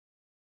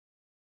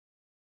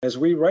as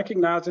we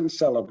recognize and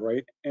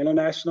celebrate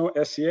International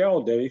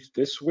SEL Day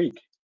this week.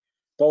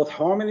 Both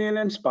Harmony and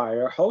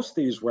Inspire host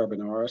these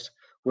webinars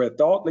where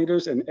thought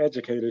leaders and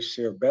educators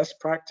share best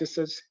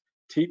practices,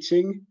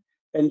 teaching,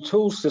 and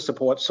tools to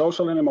support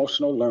social and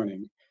emotional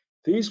learning.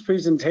 These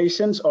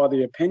presentations are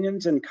the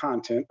opinions and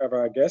content of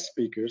our guest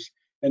speakers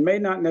and may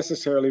not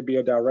necessarily be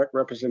a direct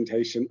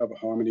representation of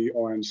Harmony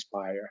or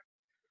Inspire.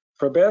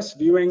 For best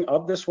viewing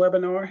of this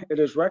webinar, it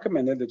is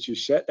recommended that you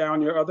shut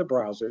down your other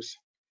browsers.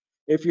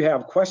 If you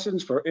have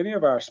questions for any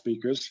of our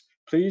speakers,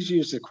 please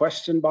use the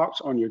question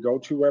box on your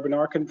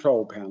GoToWebinar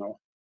control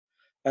panel.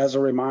 As a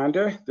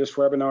reminder, this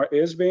webinar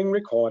is being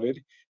recorded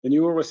and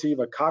you will receive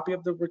a copy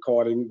of the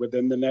recording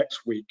within the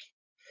next week.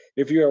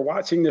 If you are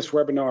watching this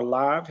webinar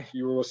live,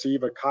 you will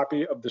receive a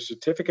copy of the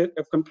certificate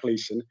of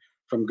completion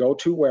from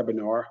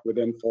GoToWebinar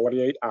within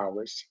 48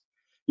 hours.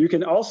 You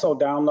can also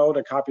download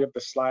a copy of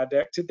the slide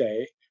deck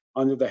today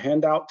under the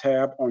handout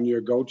tab on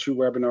your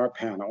GoToWebinar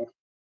panel.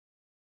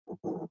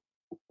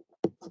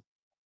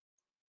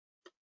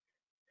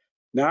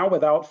 Now,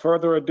 without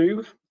further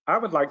ado, I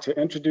would like to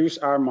introduce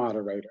our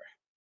moderator.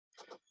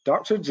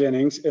 Dr.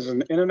 Jennings is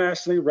an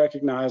internationally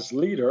recognized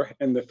leader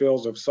in the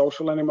fields of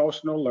social and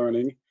emotional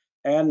learning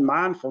and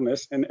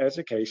mindfulness in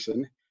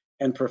education,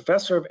 and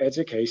professor of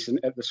education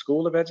at the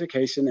School of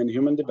Education and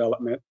Human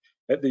Development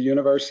at the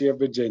University of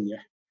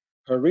Virginia.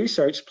 Her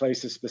research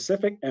places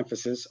specific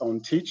emphasis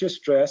on teacher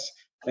stress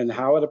and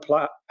how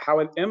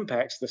it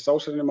impacts the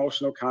social and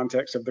emotional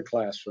context of the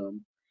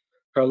classroom.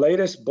 Her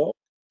latest book,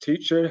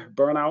 Teacher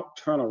Burnout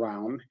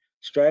Turnaround,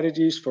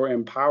 Strategies for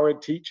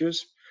Empowered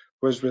Teachers,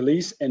 was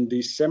released in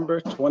December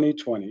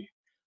 2020.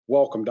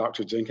 Welcome,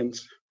 Dr.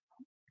 Jennings.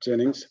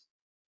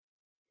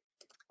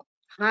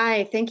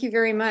 Hi, thank you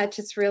very much.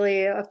 It's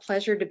really a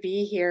pleasure to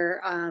be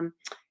here.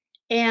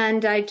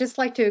 And I'd just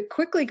like to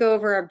quickly go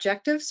over our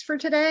objectives for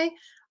today.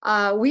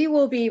 We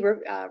will be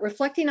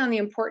reflecting on the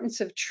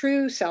importance of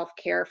true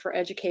self-care for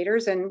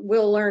educators, and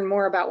we'll learn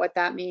more about what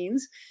that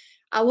means.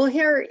 We'll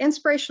hear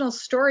inspirational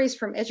stories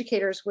from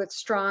educators with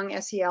strong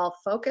SEL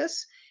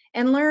focus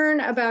and learn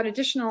about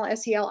additional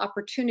SEL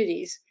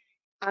opportunities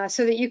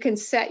so that you can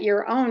set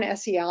your own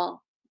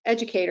SEL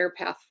educator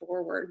path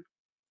forward.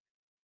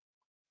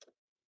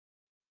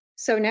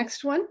 So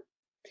next one.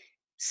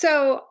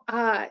 So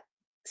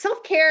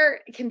self-care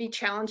can be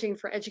challenging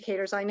for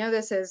educators. I know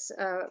this as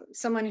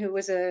someone who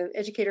was an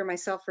educator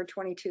myself for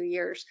 22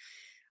 years.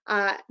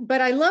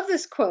 But I love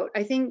this quote.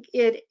 I think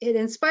it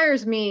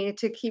inspires me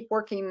to keep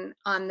working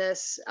on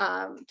this,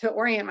 to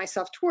orient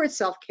myself towards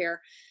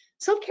self-care.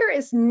 Self-care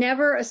is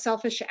never a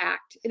selfish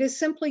act. It is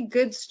simply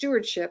good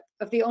stewardship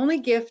of the only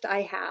gift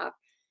I have,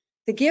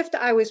 the gift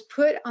I was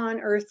put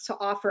on earth to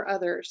offer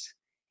others.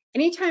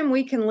 Anytime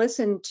we can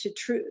listen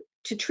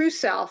to true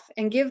self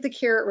and give the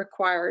care it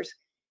requires,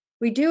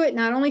 we do it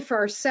not only for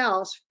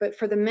ourselves, but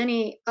for the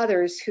many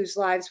others whose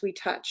lives we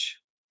touch.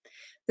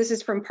 This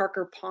is from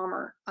Parker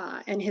Palmer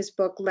and his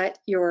book, Let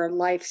Your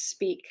Life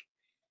Speak.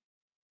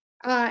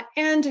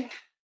 And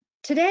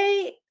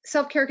today,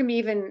 self-care can be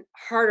even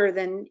harder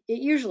than it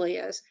usually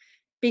is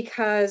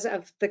because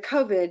of the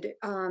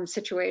COVID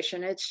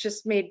situation. It's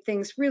just made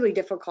things really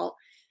difficult.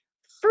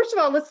 First of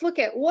all, let's look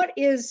at what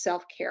is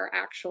self-care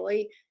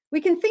actually. We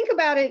can think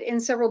about it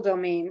in several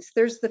domains.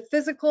 There's the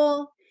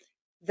physical,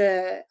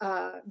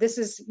 this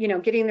is,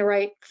 getting the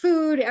right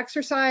food,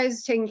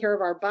 exercise, taking care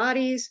of our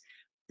bodies.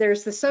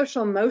 There's the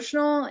social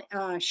emotional,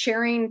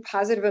 sharing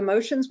positive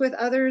emotions with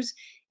others,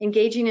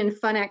 engaging in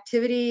fun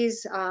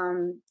activities,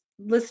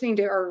 listening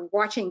to or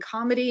watching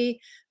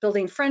comedy,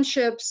 building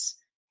friendships.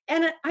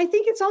 And I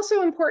think it's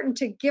also important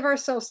to give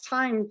ourselves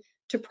time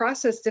to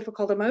process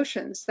difficult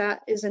emotions.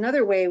 That is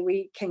another way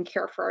we can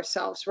care for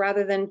ourselves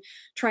rather than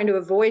trying to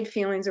avoid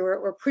feelings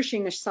or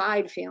pushing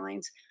aside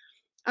feelings.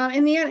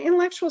 In the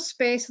intellectual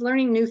space,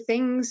 learning new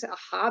things, a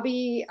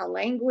hobby, a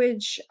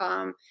language,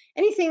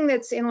 anything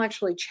that's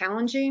intellectually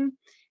challenging.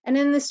 And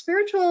then the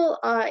spiritual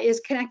is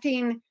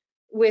connecting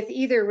with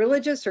either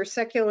religious or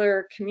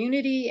secular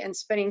community and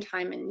spending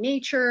time in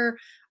nature,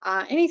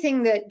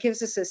 anything that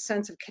gives us a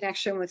sense of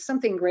connection with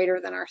something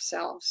greater than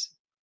ourselves.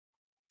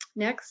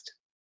 Next.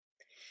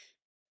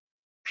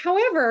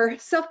 However,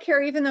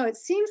 self-care, even though it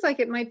seems like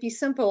it might be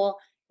simple,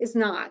 is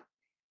not.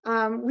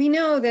 We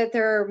know that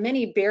there are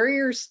many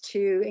barriers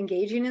to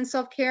engaging in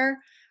self-care,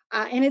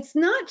 and it's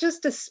not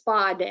just a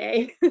spa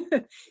day.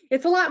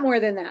 It's a lot more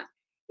than that.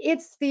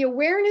 It's the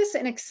awareness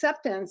and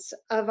acceptance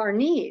of our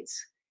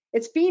needs.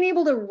 It's being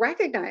able to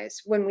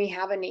recognize when we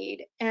have a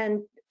need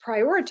and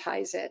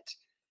prioritize it,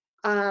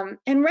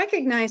 and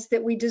recognize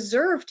that we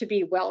deserve to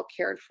be well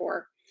cared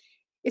for.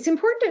 It's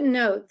important to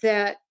note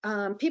that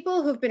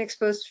people who've been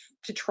exposed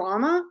to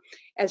trauma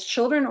as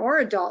children or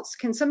adults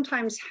can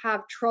sometimes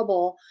have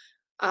trouble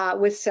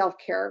with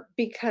self-care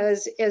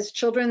because as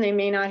children, they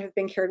may not have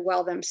been cared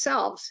well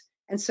themselves.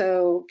 And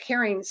so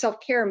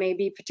self-care may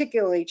be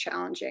particularly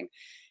challenging.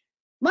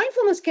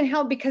 Mindfulness can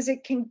help because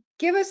it can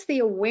give us the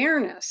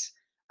awareness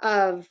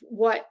of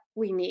what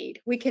we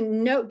need. We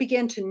can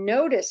begin to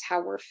notice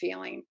how we're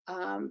feeling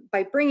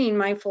by bringing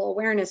mindful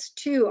awareness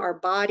to our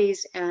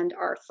bodies and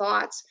our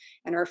thoughts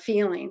and our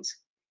feelings,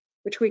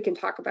 which we can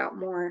talk about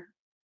more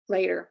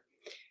later.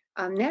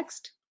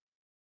 Next.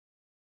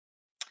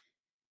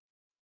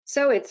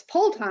 So it's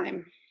poll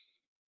time.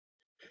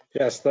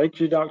 Yes, thank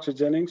you, Dr.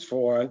 Jennings,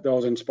 for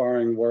those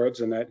inspiring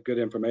words and that good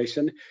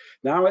information.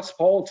 Now it's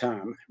poll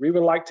time. We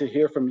would like to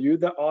hear from you,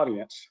 the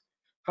audience.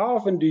 How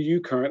often do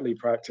you currently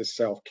practice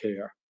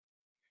self-care?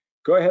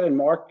 Go ahead and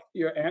mark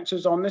your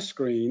answers on the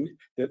screen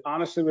that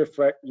honestly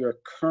reflect your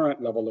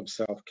current level of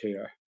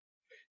self-care.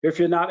 If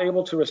you're not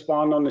able to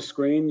respond on the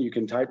screen, you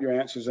can type your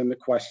answers in the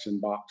question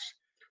box.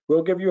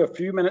 We'll give you a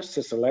few minutes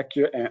to select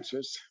your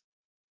answers.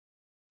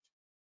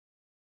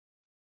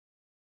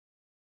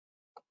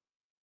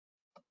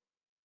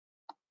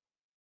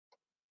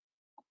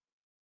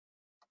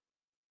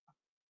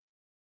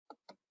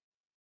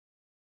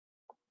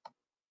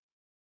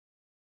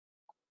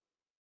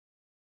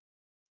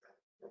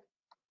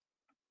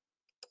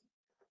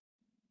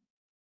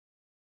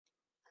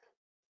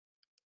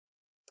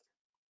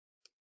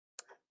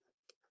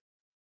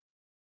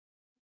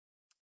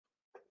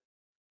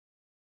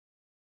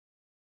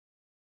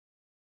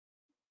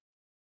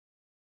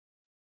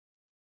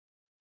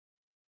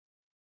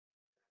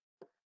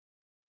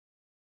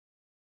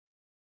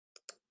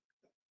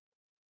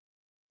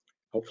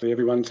 Hopefully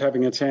everyone's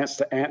having a chance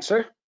to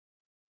answer.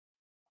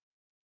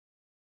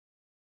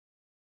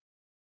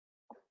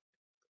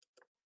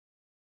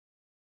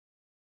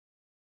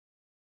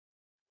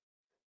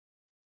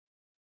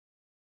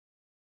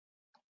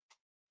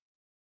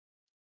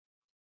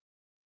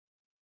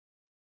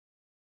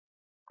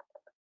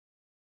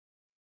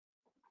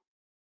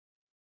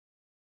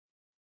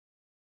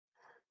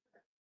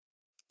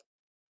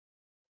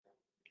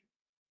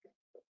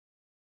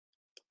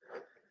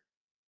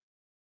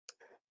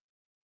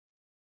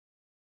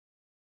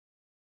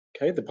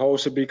 Okay, the poll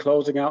should be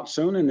closing out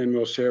soon, and then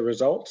we'll share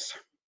results.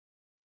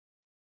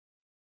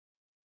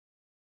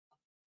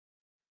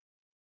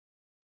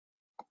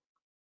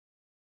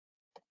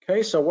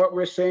 Okay, so what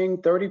we're seeing,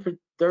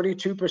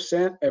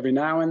 32% every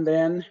now and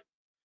then,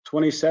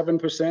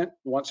 27%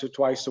 once or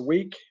twice a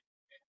week,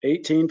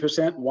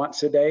 18%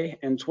 once a day,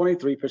 and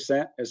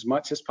 23% as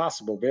much as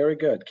possible. Very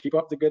good. Keep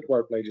up the good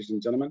work, ladies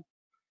and gentlemen.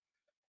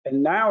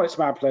 And now it's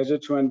my pleasure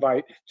to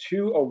invite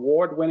two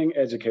award-winning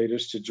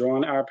educators to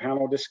join our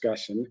panel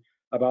discussion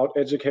about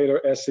Educator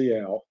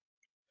SEL.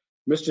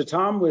 Mr.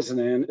 Tom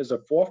Wisnan is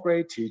a fourth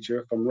grade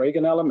teacher from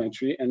Reagan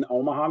Elementary in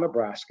Omaha,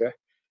 Nebraska,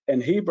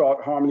 and he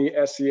brought Harmony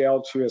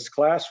SEL to his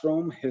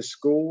classroom, his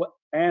school,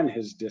 and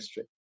his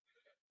district.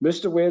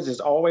 Mr. Wiz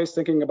is always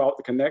thinking about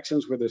the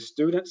connections with his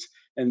students,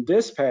 and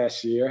this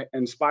past year,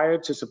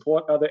 inspired to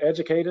support other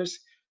educators,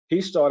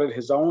 he started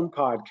his own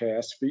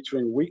podcast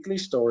featuring weekly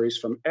stories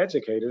from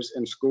educators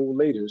and school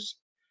leaders.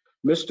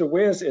 Mr.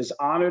 Wiz is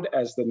honored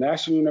as the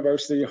National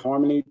University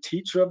Harmony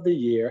Teacher of the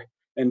Year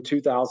in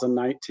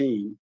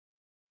 2019.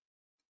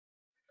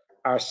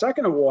 Our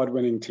second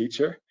award-winning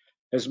teacher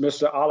is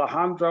Mr.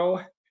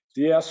 Alejandro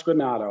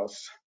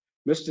Diaz-Granados.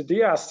 Mr.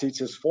 Diaz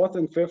teaches 4th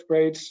and 5th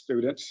grade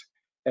students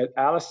at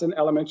Alliston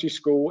Elementary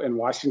School in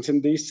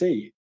Washington,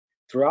 D.C.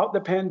 Throughout the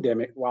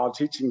pandemic, while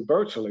teaching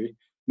virtually,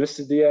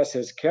 Mr. Diaz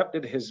has kept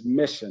it his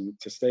mission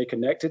to stay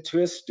connected to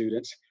his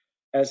students,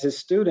 as his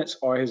students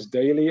are his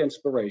daily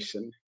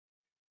inspiration.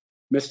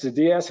 Mr.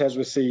 Diaz has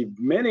received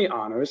many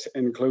honors,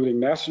 including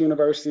National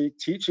University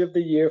Teacher of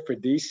the Year for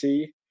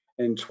D.C.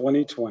 in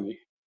 2020.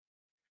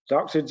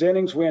 Dr.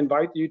 Jennings, we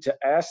invite you to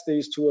ask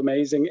these two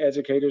amazing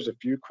educators a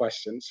few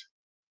questions.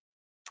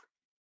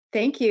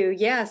 Thank you.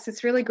 Yes,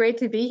 it's really great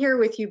to be here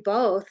with you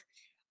both.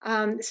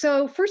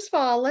 So first of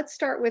all, let's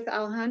start with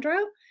Alejandro.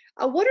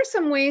 What are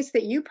some ways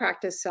that you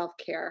practice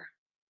self-care?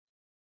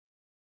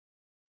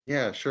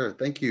 Yeah, sure.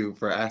 Thank you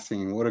for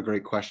asking. What a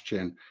great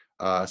question,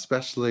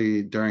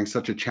 especially during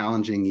such a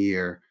challenging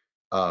year.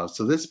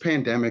 So this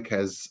pandemic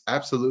has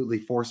absolutely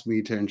forced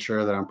me to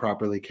ensure that I'm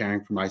properly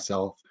caring for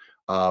myself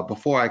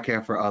before I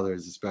care for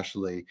others,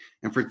 especially.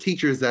 And for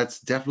teachers, that's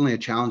definitely a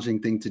challenging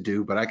thing to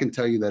do, but I can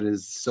tell you that it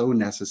is so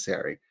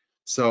necessary.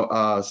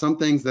 So some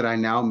things that I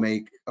now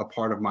make a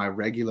part of my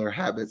regular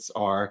habits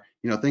are,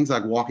 things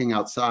like walking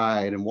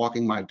outside and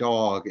walking my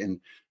dog and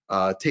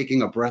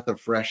taking a breath of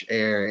fresh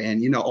air.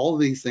 And, all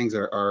of these things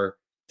are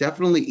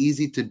definitely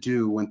easy to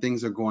do when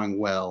things are going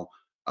well.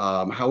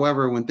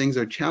 However, when things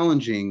are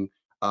challenging,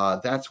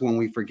 that's when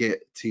we forget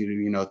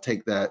to,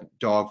 take that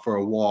dog for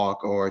a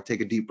walk or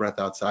take a deep breath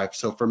outside.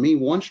 So for me,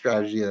 one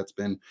strategy that's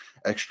been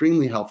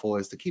extremely helpful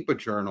is to keep a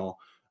journal.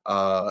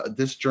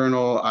 This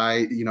journal,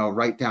 I,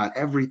 write down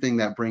everything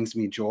that brings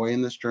me joy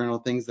in this journal,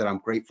 things that I'm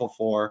grateful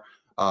for.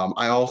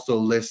 I also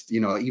list,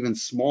 even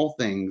small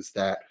things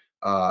that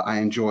I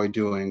enjoy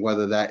doing,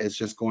 whether that is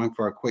just going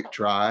for a quick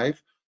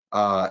drive.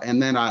 And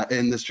then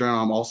in this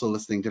journal, I'm also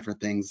listing different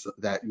things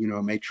that,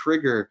 may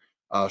trigger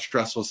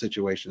stressful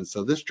situations.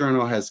 So this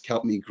journal has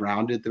kept me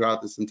grounded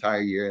throughout this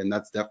entire year. And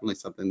that's definitely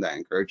something that I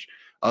encourage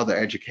other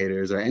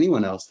educators or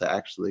anyone else to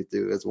actually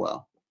do as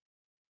well.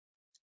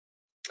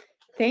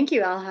 Thank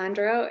you,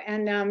 Alejandro.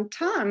 And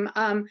Tom,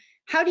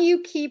 how do you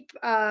keep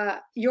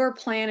your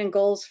plan and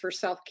goals for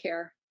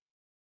self-care?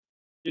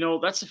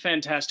 That's a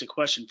fantastic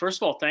question.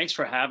 First of all, thanks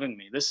for having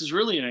me. This is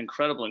really an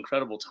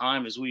incredible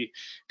time as we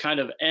kind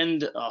of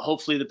end,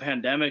 hopefully, the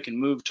pandemic and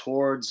move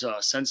towards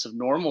a sense of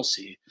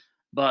normalcy.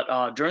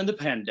 But during the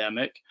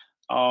pandemic,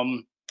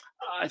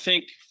 I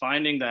think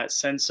finding that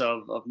sense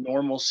of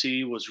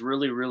normalcy was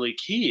really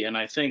key. And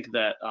I think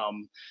that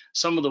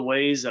some of the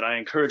ways that I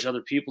encourage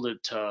other people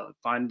to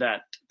find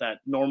that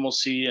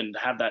normalcy and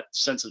have that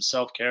sense of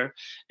self-care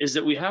is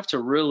that we have to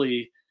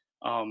really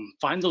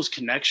find those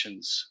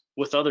connections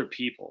with other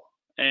people.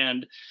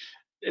 And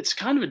it's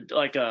kind of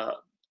like I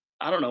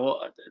don't know,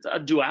 a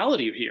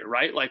duality here,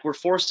 right? Like we're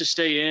forced to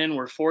stay in,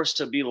 we're forced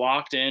to be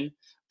locked in,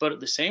 but at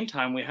the same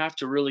time, we have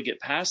to really get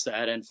past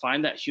that and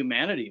find that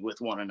humanity with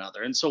one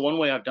another. And so one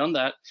way I've done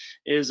that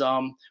is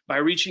by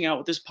reaching out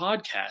with this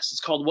podcast. It's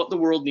called What the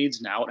World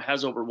Needs Now. It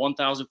has over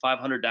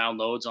 1,500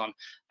 downloads on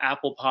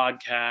Apple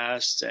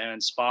Podcasts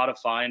and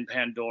Spotify and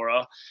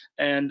Pandora.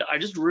 And I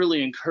just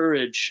really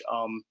encourage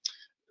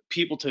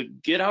people to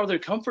get out of their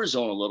comfort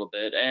zone a little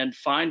bit and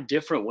find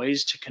different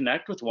ways to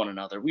connect with one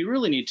another. We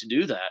really need to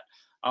do that.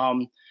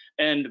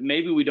 And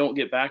maybe we don't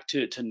get back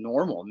to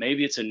normal.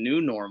 Maybe it's a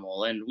new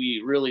normal, and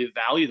we really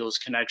value those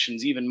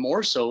connections even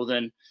more so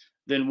than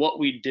what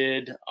we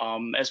did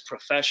as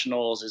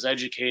professionals, as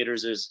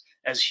educators,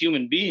 as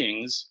human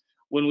beings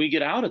when we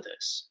get out of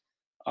this.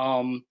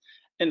 And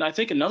I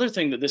think another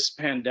thing that this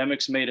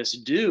pandemic's made us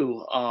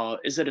do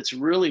is that it's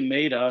really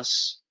made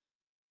us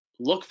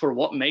look for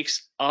what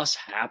makes us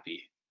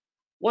happy.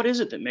 What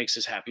is it that makes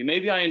us happy?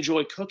 Maybe I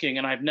enjoy cooking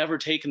and I've never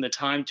taken the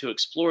time to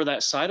explore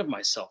that side of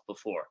myself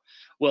before.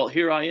 Well,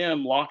 here I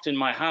am locked in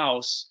my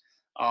house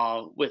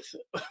with,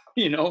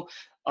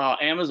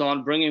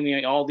 Amazon bringing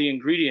me all the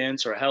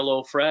ingredients, or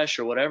Hello Fresh,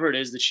 or whatever it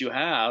is that you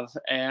have.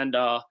 And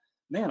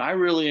man, I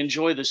really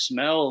enjoy the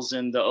smells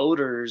and the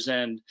odors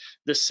and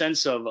the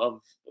sense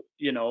of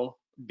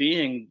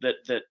being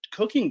that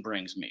cooking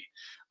brings me.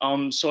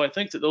 So I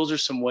think that those are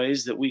some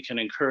ways that we can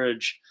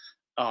encourage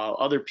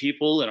other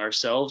people and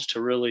ourselves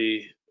to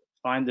really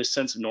find this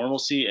sense of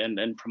normalcy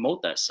and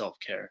promote that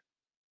self-care.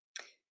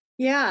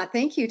 Yeah,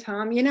 thank you,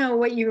 Tom.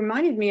 What you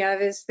reminded me of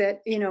is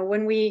that,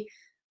 when we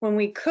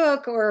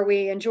cook or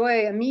we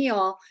enjoy a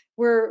meal,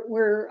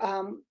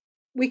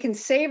 we can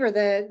savor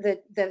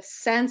the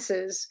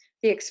senses,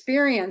 the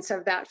experience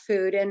of that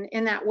food, and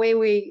in that way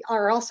we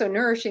are also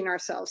nourishing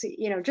ourselves,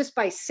 just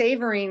by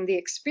savoring the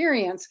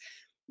experience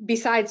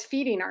besides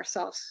feeding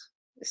ourselves.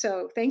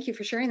 So thank you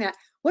for sharing that.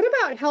 What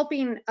about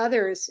helping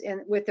others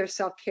with their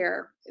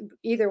self-care?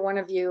 Either one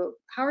of you,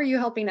 how are you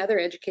helping other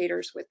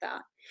educators with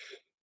that?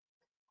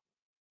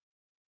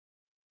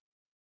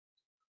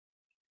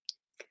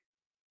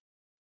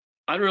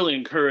 I'd really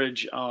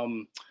encourage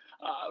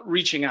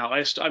reaching out.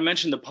 I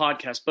mentioned the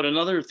podcast, but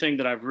another thing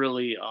that I've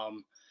really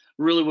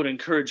would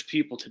encourage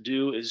people to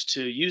do is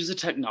to use the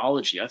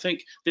technology. I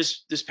think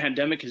this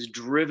pandemic has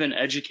driven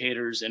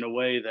educators in a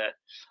way that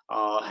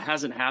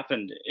hasn't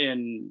happened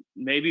in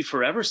maybe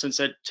forever, since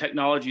that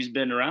technology's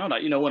been around.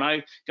 When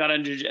I got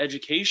into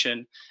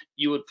education,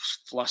 you would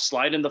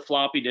slide in the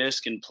floppy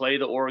disk and play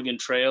the Oregon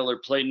Trail or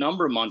play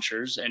Number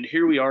Munchers, and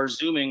here we are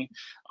Zooming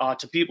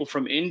to people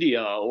from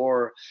India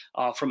or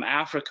from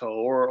Africa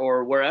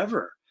or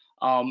wherever.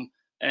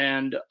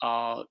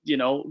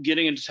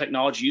 Getting into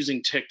technology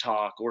using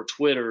TikTok or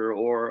Twitter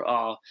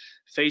or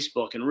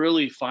Facebook and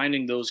really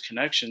finding those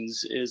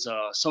connections is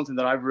something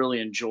that I've really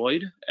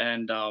enjoyed,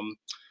 and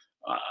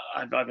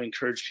I've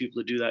encouraged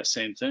people to do that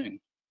same thing.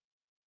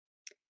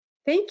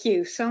 Thank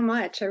you so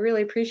much. I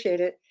really appreciate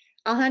it.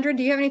 Alejandro,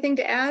 do you have anything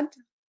to add?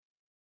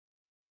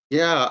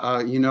 Yeah,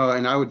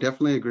 and I would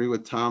definitely agree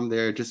with Tom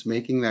there, just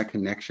making that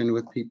connection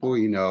with people,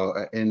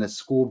 in a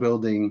school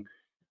building.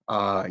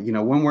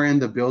 When we're in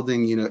the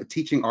building,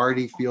 teaching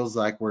already feels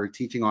like we're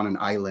teaching on an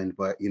island,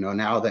 but,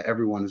 now that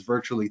everyone is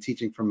virtually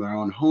teaching from their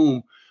own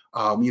home,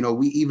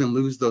 we even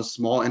lose those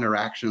small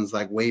interactions,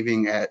 like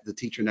waving at the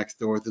teacher next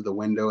door through the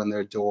window in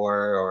their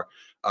door, or,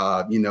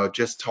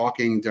 just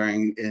talking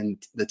in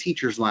the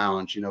teacher's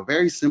lounge,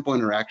 very simple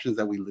interactions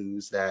that we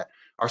lose that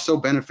are so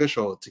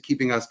beneficial to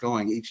keeping us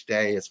going each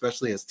day,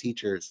 especially as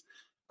teachers.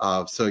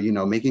 So,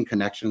 making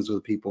connections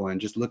with people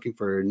and just looking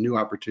for new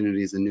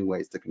opportunities and new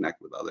ways to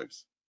connect with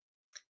others.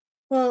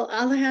 Well,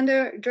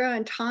 Alejandro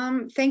and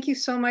Tom, thank you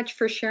so much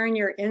for sharing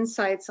your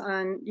insights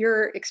on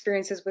your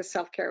experiences with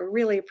self-care.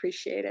 Really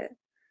appreciate it.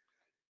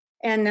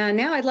 And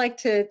now I'd like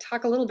to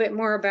talk a little bit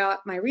more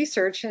about my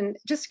research, and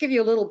just to give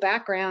you a little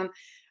background.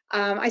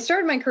 I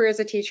started my career as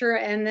a teacher,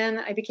 and then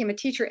I became a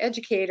teacher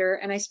educator,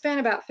 and I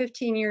spent about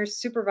 15 years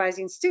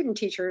supervising student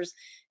teachers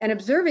and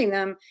observing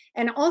them,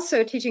 and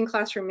also teaching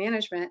classroom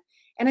management.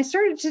 And I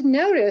started to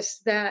notice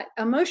that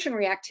emotion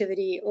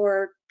reactivity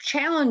or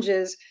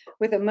challenges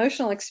with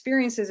emotional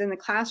experiences in the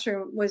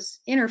classroom was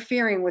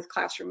interfering with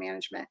classroom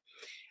management.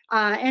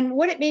 And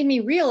what it made me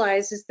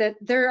realize is that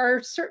there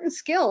are certain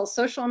skills,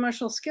 social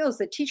emotional skills,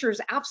 that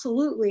teachers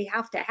absolutely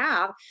have to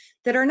have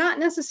that are not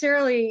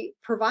necessarily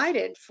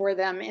provided for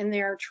them in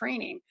their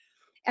training.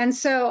 And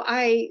so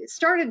I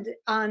started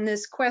on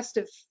this quest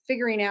of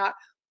figuring out,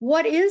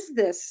 what is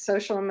this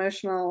social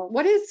emotional,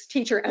 what is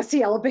teacher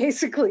SEL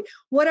basically?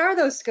 What are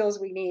those skills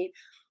we need?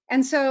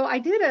 And so I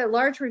did a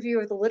large review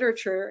of the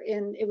literature,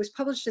 and it was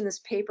published in this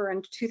paper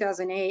in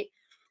 2008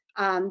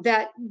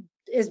 that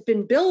has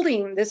been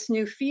building this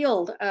new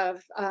field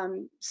of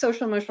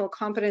social emotional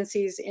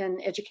competencies in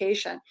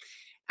education.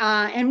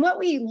 And what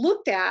we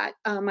looked at,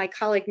 my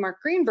colleague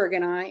Mark Greenberg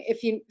and I,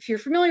 if you're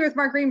familiar with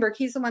Mark Greenberg,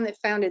 he's the one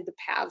that founded the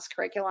PATHS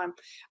curriculum.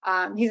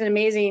 He's an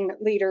amazing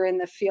leader in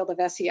the field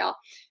of SEL.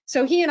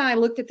 So he and I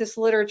looked at this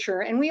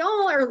literature, and we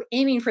all are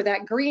aiming for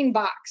that green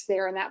box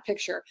there in that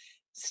picture: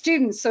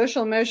 students,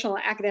 social, emotional,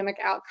 academic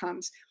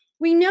outcomes.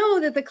 We know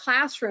that the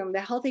classroom,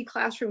 the healthy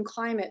classroom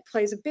climate,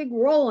 plays a big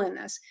role in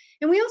this.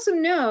 And we also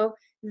know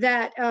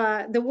that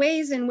the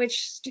ways in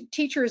which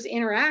teachers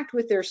interact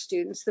with their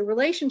students, the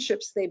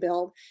relationships they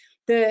build,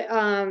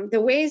 the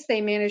ways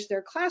they manage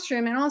their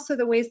classroom, and also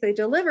the ways they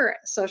deliver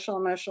social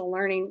emotional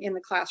learning in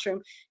the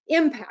classroom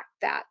impact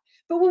that.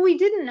 But what we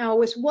didn't know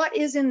was what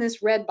is in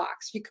this red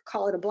box. You could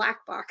call it a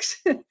black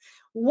box.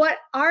 What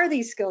are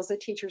these skills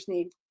that teachers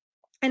need?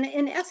 And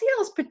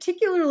SEL is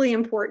particularly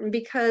important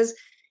because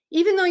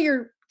even though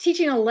you're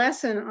teaching a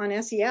lesson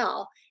on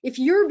SEL, if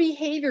your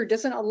behavior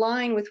doesn't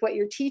align with what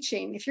you're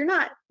teaching, if you're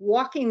not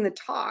walking the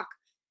talk,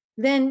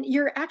 then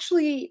you're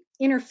actually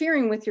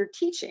interfering with your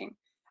teaching.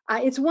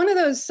 It's one of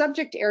those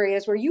subject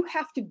areas where you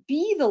have to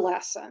be the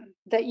lesson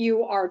that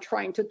you are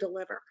trying to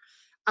deliver.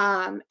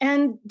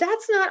 And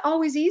that's not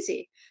always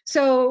easy.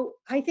 So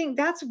I think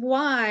that's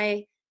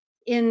why,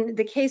 in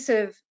the case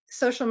of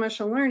social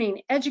emotional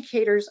learning,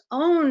 educators'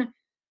 own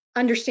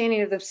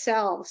understanding of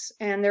themselves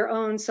and their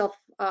own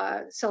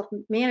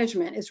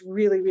self-management is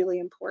really, really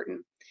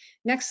important.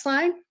 Next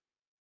slide.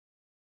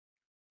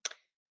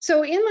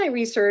 So in my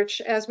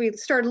research, as we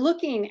started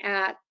looking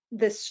at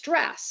the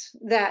stress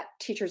that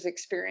teachers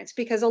experience,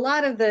 because a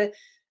lot of the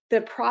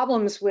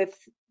problems with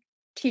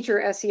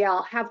teacher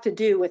SEL have to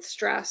do with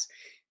stress,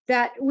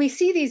 that we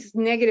see these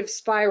negative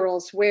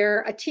spirals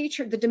where a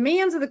teacher, the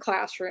demands of the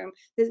classroom,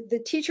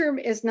 the teacher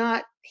is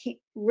not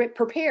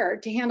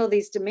prepared to handle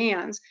these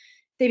demands.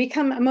 They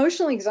become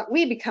emotionally exhausted.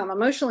 We become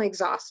emotionally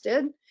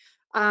exhausted.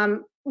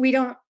 We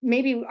don't,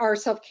 maybe our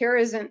self-care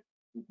isn't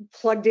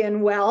plugged in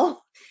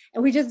well,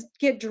 and we just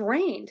get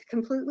drained,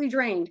 completely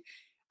drained.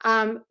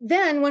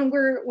 Then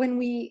when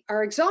we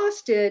are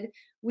exhausted,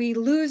 we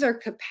lose our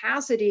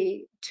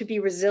capacity to be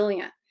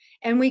resilient,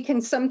 and we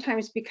can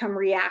sometimes become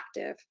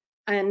reactive.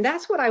 And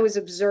that's what I was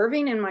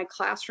observing in my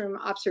classroom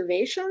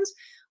observations,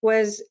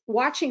 was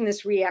watching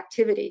this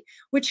reactivity,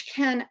 which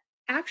can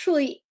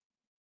actually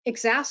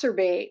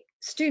exacerbate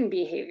student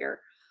behavior,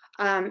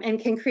 and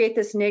can create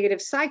this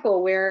negative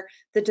cycle where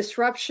the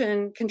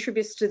disruption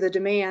contributes to the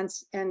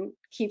demands and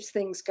keeps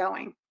things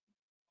going.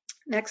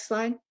 Next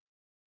slide.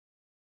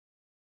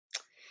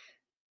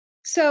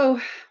 So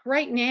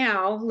right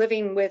now,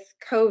 living with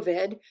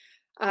COVID,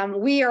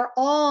 we are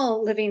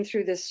all living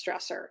through this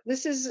stressor.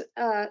 This is,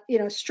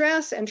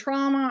 stress and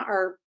trauma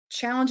are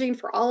challenging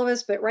for all of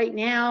us, but right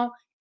now,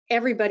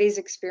 everybody's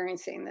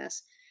experiencing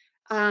this.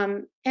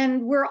 And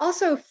we're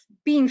also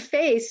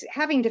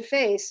having to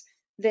face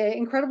the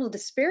incredible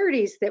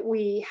disparities that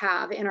we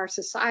have in our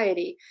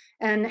society,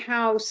 and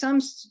how some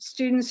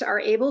students are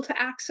able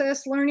to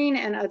access learning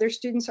and other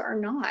students are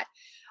not.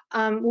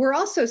 We're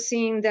also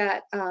seeing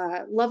that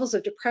levels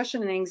of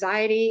depression and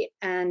anxiety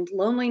and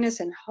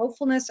loneliness and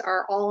hopefulness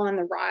are all on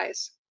the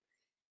rise.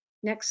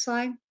 Next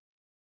slide.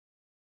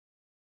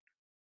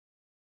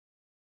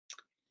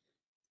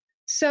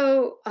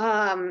 So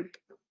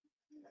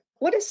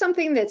what is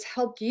something that's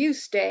helped you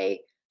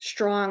stay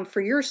strong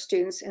for your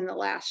students in the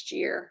last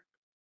year?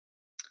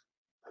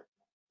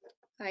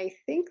 I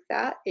think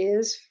that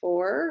is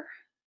for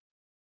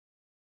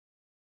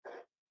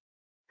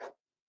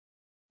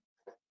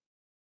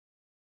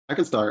I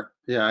can start.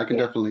 Yeah, I can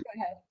definitely.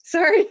 Go ahead.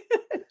 Sorry.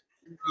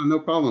 No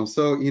problem.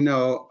 So,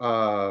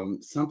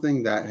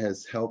 something that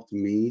has helped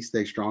me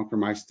stay strong for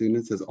my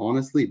students has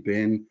honestly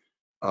been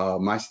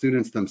my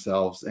students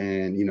themselves,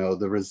 and,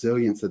 the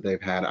resilience that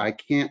they've had. I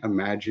can't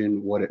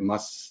imagine what it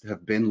must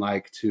have been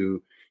like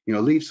to,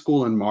 leave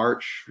school in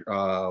March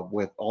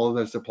with all of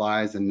their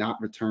supplies and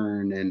not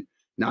return, and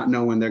not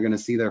know when they're going to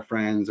see their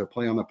friends or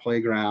play on the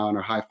playground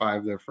or high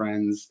five their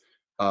friends.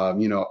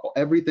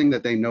 Everything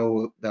that they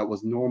know that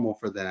was normal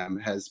for them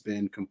has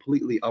been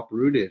completely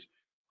uprooted.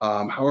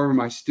 However,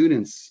 my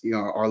students,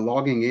 are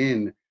logging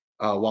in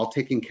while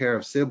taking care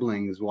of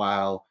siblings,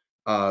 while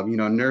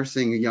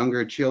nursing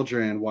younger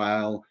children,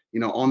 while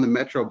on the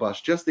metro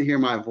bus, just to hear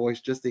my voice,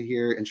 just to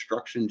hear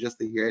instruction, just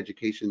to hear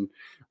education,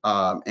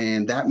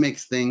 and that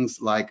makes things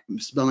like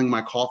spilling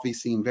my coffee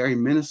seem very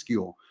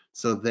minuscule.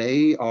 So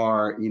they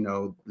are, you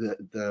know,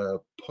 the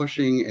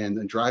pushing and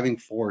the driving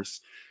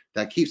force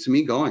that keeps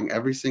me going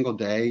every single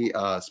day,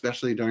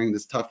 especially during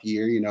this tough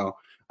year. You know,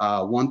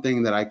 one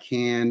thing that I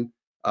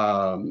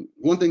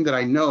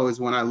know is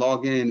when I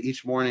log in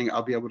each morning,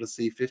 I'll be able to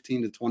see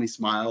 15 to 20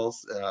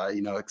 smiles,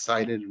 you know,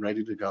 excited and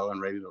ready to go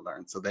and ready to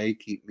learn. So they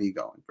keep me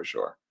going for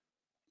sure.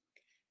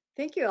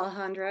 Thank you,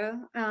 Alejandro.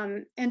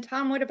 And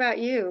Tom, what about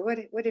you?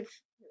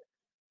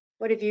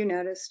 What have you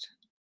noticed?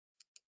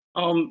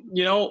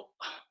 You know,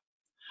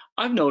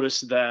 I've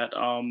noticed that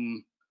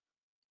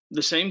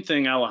the same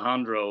thing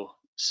Alejandro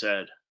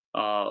said,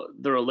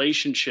 the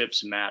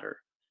relationships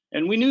matter.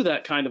 And we knew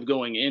that kind of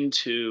going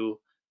into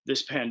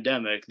this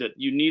pandemic, that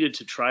you needed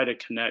to try to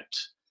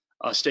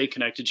stay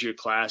connected to your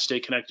class,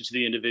 stay connected to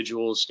the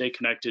individuals, stay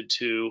connected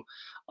to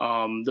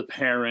the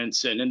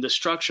parents and the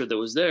structure that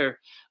was there.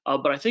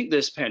 But I think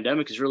this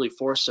pandemic has really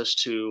forced us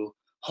to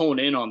hone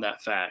in on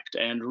that fact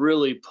and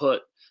really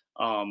put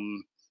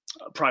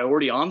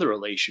priority on the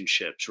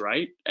relationships,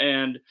 right?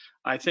 And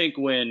I think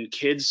when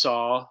kids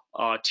saw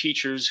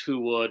teachers who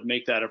would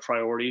make that a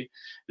priority,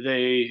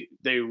 they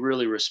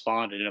really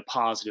responded in a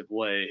positive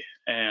way,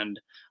 and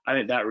I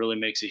think that really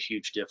makes a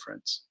huge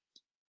difference.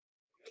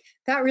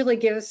 That really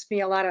gives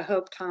me a lot of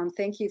hope, Tom.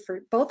 Thank you for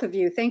both of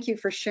you. Thank you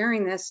for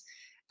sharing this.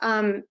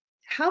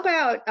 How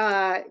about,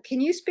 can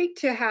you speak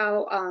to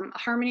how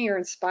Harmony or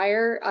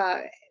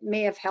Inspire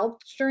may have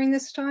helped during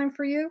this time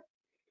for you?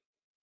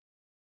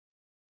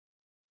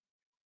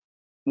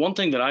 One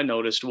thing that I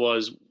noticed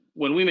was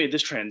when we made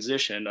this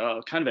transition,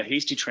 kind of a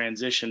hasty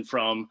transition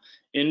from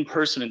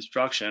in-person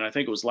instruction, I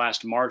think it was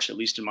last March, at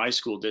least in my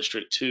school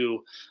district,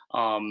 to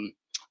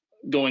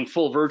going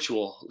full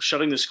virtual,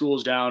 shutting the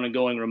schools down and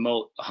going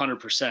remote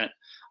 100%.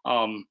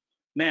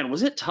 Man,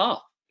 was it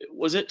tough?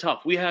 Was it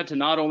tough? We had to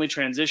not only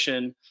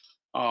transition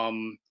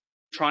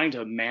trying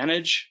to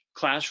manage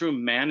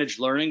classroom, manage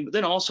learning, but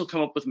then also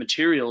come up with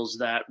materials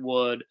that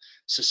would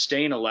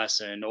sustain a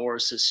lesson or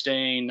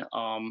sustain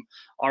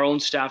our own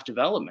staff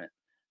development.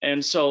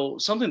 And so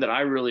something that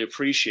I really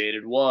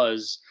appreciated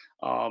was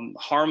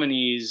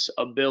Harmony's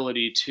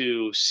ability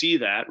to see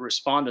that,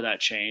 respond to that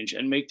change,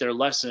 and make their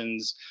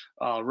lessons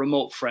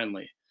remote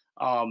friendly.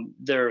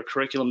 Their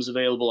curriculum's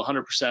available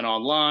 100%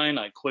 online.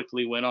 I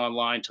quickly went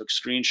online, took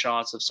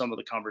screenshots of some of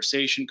the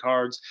conversation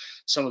cards,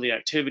 some of the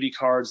activity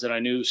cards that I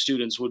knew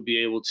students would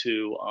be able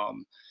to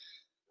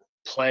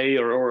play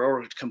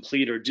or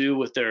complete or do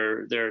with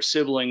their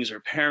siblings or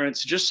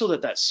parents, just so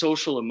that that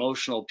social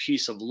emotional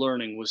piece of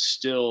learning was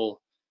still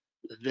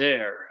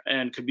there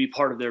and could be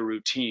part of their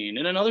routine.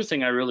 And another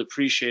thing I really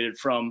appreciated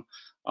from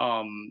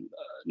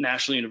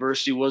National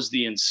University was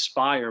the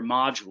Inspire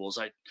modules.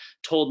 I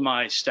told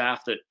my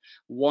staff that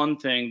one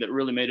thing that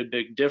really made a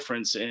big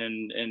difference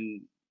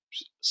in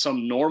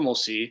some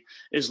normalcy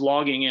is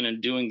logging in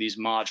and doing these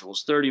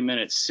modules, 30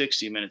 minutes,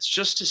 60 minutes,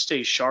 just to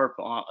stay sharp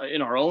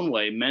in our own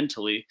way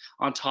mentally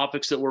on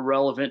topics that were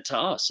relevant to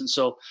us. And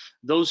so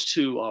those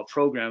two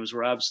programs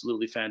were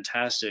absolutely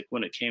fantastic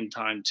when it came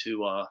time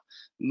to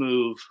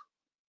move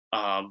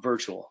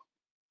virtual.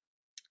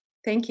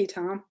 Thank you,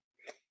 Tom.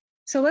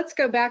 So let's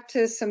go back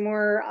to some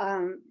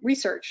more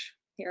research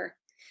here.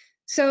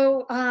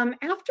 So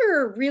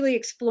after really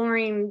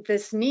exploring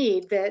this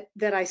need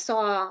that I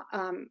saw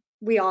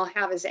we all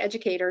have as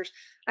educators,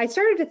 I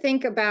started to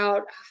think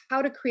about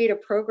how to create a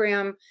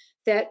program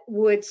that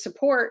would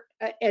support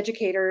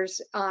educators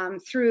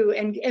through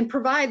and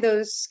provide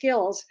those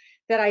skills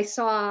that I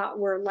saw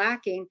were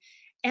lacking.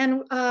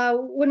 And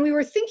when we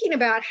were thinking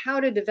about how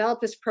to develop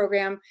this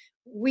program,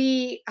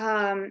 we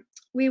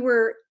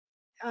were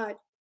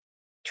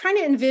trying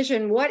to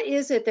envision what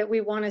is it that we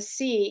want to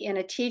see in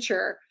a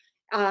teacher,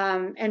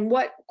 and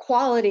what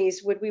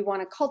qualities would we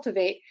want to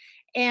cultivate,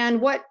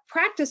 and what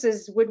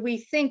practices would we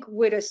think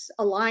would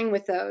align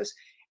with those.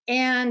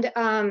 And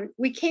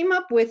we came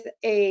up with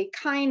a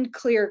kind,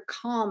 clear,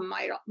 calm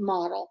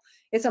model.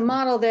 It's a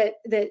model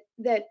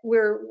that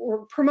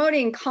we're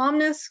promoting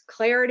calmness,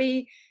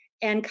 clarity,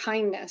 and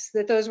kindness,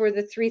 that those were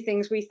the three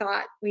things we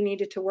thought we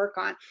needed to work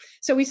on.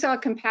 So we saw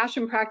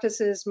compassion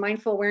practices,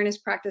 mindful awareness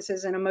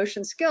practices, and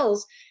emotion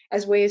skills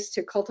as ways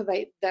to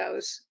cultivate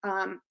those.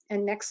 And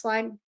next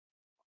slide.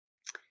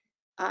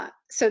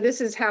 So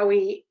this is how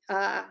we,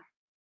 the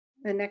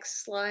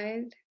next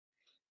slide.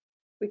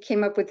 We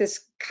came up with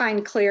this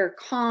kind, clear,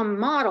 calm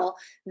model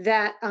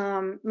that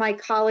my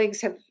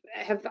colleagues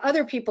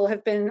other people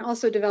have been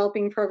also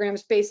developing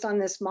programs based on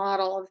this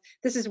model of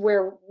this is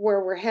where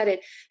we're headed.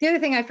 The other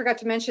thing I forgot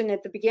to mention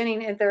at the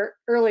beginning at the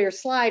earlier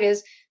slide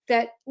is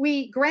that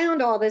we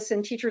ground all this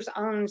in teachers'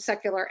 own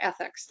secular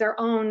ethics, their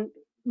own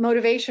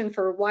motivation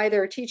for why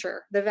they're a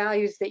teacher, the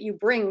values that you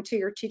bring to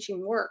your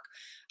teaching work,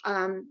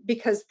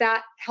 because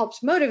that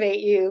helps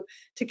motivate you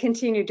to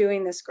continue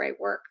doing this great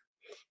work.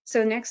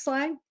 So next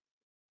slide.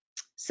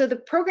 So the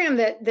program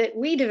that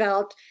we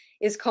developed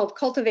is called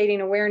Cultivating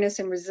Awareness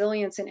and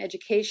Resilience in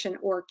Education,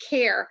 or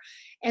CARE.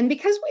 And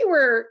because we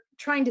were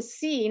trying to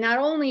see, not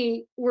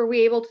only were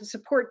we able to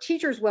support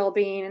teachers'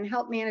 well-being and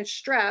help manage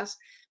stress,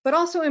 but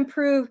also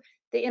improve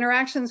the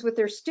interactions with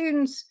their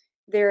students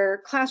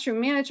their classroom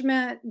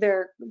management,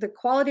 the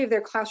quality of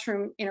their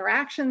classroom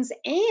interactions,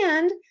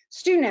 and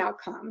student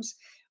outcomes,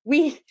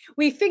 we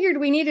figured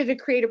we needed to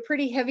create a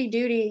pretty heavy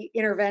duty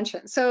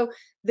intervention. So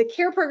the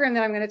care program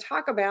that I'm going to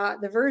talk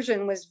about, the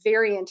version was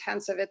very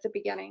intensive at the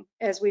beginning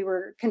as we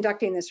were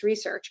conducting this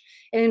research.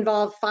 It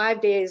involved 5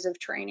 days of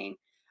training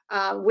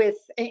with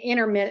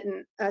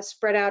intermittent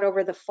spread out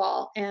over the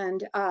fall,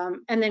 and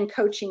then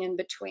coaching in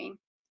between.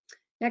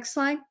 Next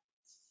slide.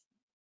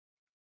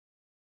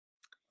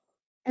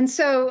 And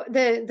so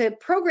the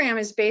program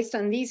is based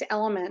on these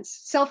elements.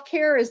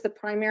 Self-care is the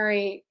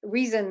primary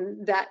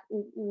reason that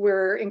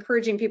we're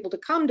encouraging people to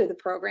come to the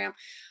program.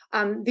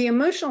 The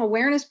emotional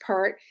awareness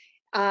part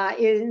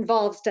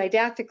involves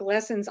didactic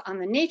lessons on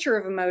the nature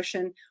of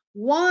emotion,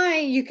 why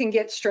you can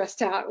get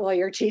stressed out while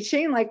you're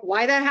teaching, like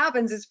why that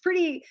happens. It's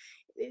pretty,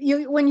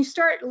 when you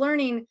start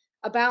learning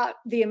about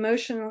the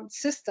emotional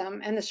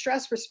system and the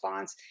stress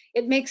response,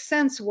 it makes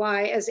sense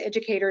why as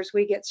educators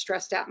we get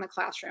stressed out in the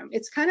classroom.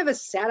 It's kind of a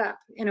setup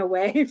in a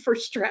way for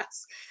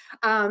stress.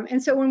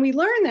 And so when we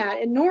learn that,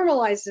 it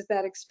normalizes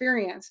that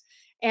experience.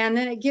 And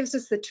then it gives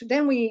us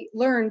then we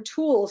learn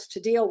tools to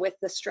deal with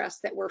the stress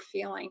that we're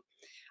feeling.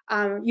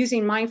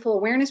 Using mindful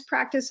awareness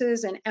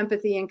practices and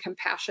empathy and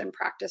compassion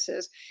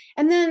practices.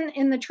 And then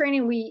in the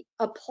training, we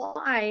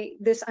apply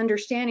this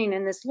understanding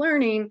and this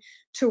learning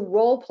to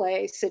role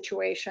play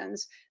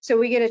situations. So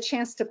we get a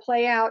chance to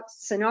play out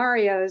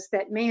scenarios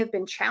that may have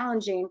been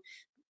challenging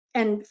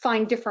and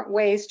find different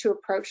ways to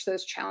approach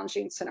those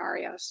challenging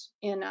scenarios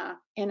in a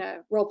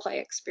role play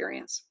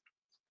experience.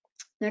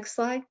 Next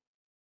slide.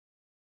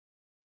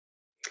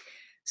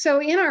 So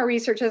in our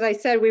research, as I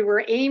said, we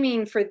were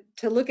aiming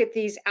to look at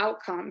these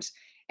outcomes.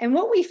 And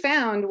what we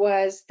found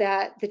was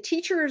that the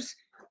teachers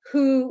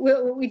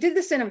we did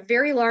this in a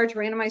very large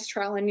randomized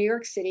trial in New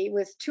York City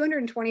with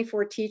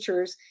 224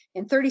 teachers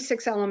in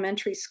 36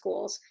 elementary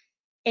schools.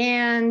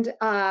 And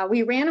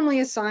we randomly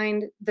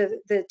assigned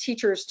the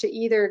teachers to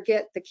either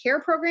get the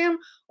care program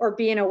or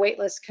be in a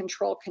waitlist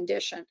control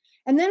condition.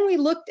 And then we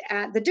looked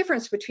at the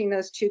difference between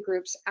those two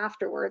groups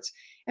afterwards.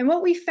 And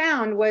what we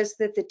found was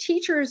that the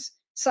teachers'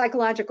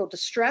 psychological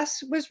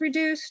distress was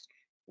reduced,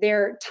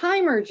 their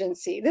time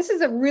urgency. This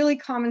is a really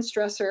common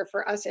stressor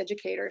for us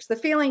educators. The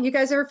feeling, you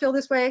guys ever feel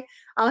this way,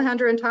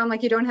 Alejandra and Tom,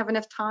 like you don't have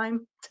enough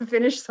time to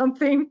finish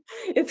something?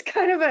 It's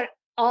kind of an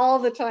all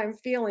the time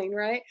feeling,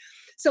 right?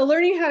 So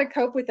learning how to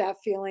cope with that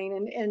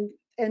feeling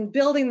and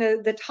building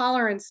the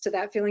tolerance to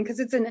that feeling, because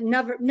it's a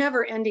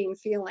never ending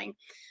feeling.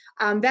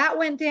 That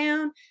went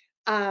down,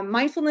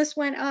 mindfulness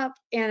went up,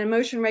 and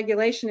emotion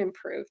regulation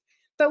improved.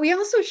 But we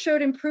also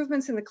showed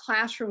improvements in the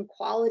classroom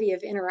quality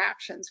of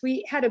interactions.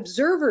 We had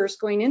observers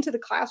going into the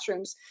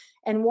classrooms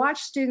and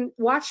watched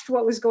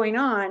what was going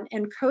on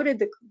and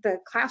coded the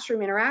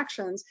classroom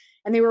interactions,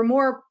 and they were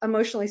more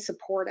emotionally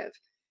supportive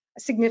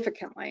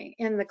significantly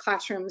in the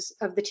classrooms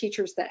of the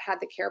teachers that had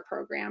the care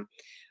program.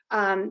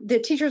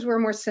 The teachers were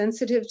more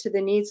sensitive to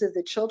the needs of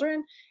the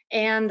children,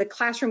 and the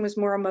classroom was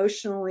more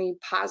emotionally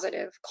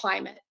positive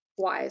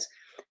climate-wise.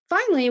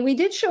 Finally, we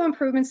did show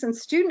improvements in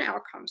student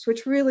outcomes,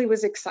 which really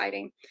was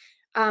exciting.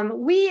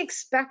 We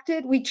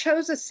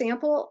chose a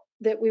sample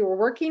that we were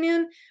working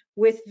in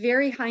with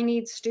very high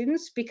needs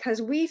students because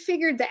we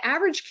figured the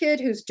average kid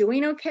who's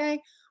doing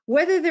okay,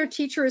 whether their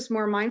teacher is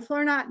more mindful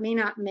or not, may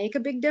not make a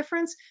big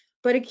difference.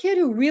 But a kid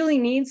who really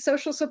needs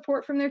social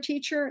support from their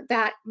teacher,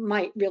 that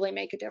might really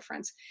make a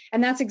difference.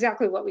 And that's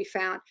exactly what we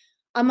found.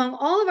 Among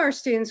all of our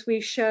students,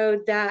 we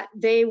showed that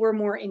they were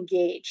more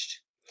engaged.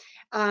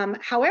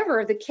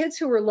 However, the kids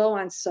who were low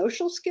on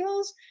social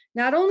skills,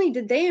 not only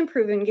did they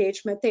improve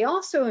engagement, they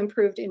also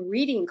improved in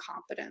reading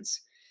competence.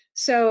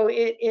 So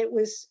it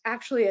was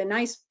actually a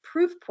nice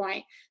proof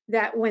point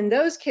that when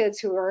those kids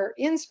who are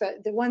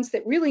the ones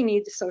that really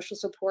need the social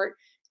support,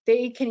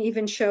 they can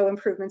even show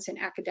improvements in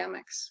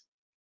academics.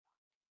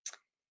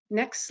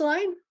 Next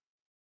slide.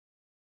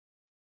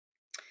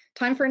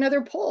 Time for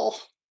another poll.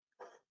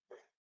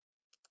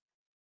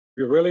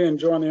 We're really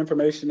enjoying the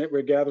information that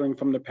we're gathering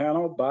from the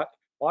panel, but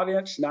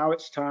audience, now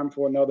it's time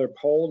for another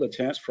poll, a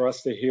chance for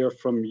us to hear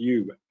from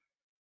you.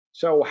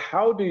 So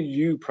how do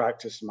you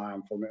practice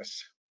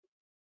mindfulness?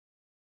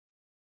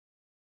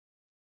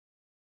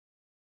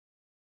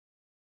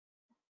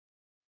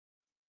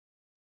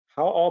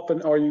 How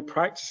often are you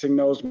practicing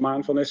those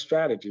mindfulness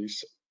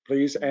strategies?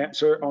 Please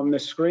answer on the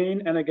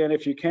screen. And again,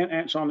 if you can't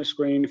answer on the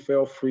screen,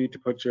 feel free to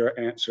put your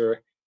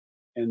answer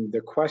in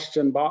the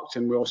question box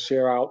and we'll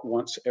share out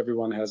once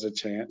everyone has a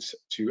chance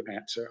to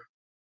answer.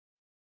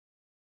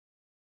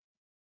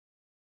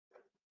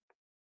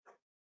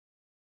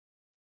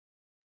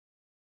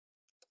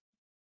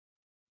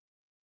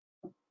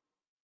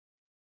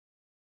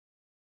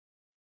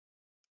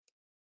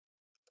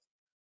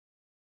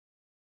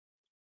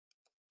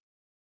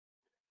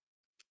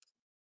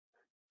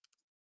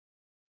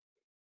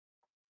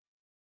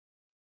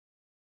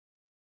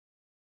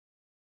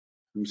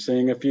 I'm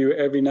seeing a few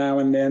every now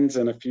and thens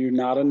and a few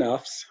not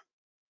enoughs.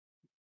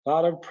 A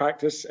lot of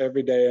practice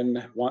every day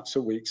and once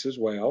a week as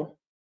well.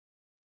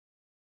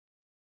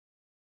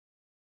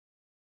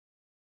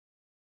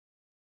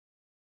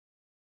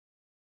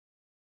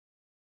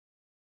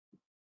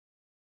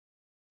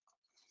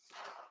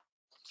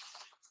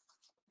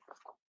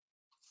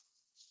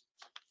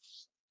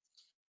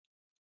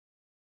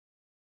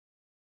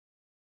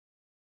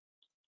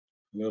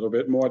 A little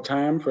bit more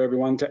time for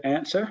everyone to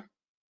answer.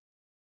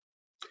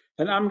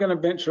 And I'm going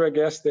to venture a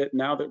guess that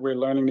now that we're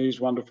learning these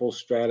wonderful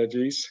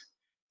strategies,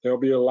 there'll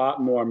be a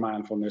lot more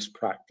mindfulness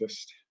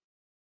practiced.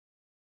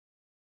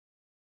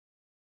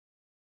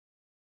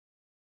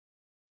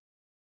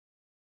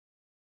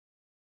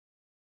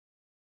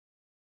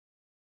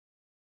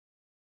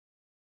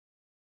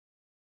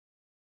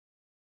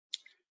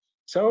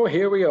 So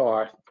here we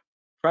are.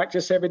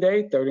 Practice every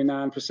day,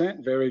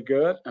 39%, very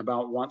good.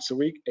 About once a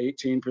week,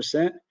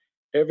 18%.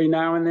 Every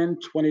now and then,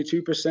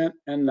 22%,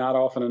 and not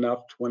often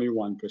enough,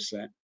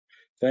 21%.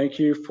 Thank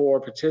you for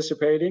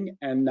participating.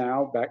 And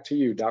now back to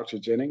you, Dr.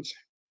 Jennings.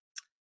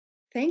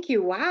 Thank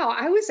you. Wow,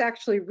 I was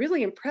actually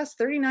really impressed.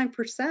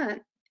 39%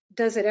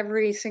 does it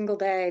every single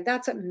day.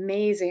 That's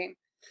amazing.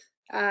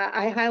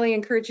 I highly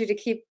encourage you to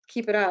keep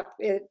it up.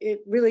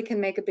 It really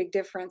can make a big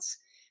difference.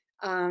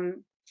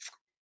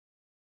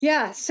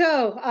 Yeah,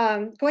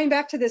 so going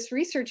back to this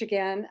research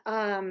again,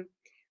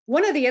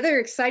 one of the other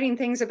exciting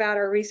things about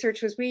our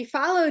research was we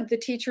followed the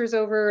teachers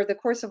over the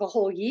course of a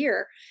whole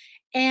year.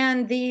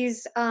 And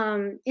these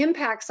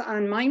impacts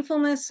on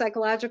mindfulness,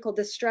 psychological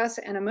distress,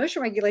 and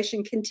emotion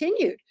regulation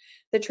continued.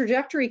 The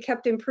trajectory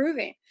kept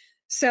improving.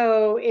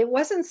 So it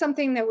wasn't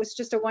something that was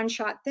just a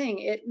one-shot thing.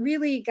 It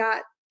really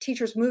got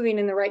teachers moving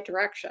in the right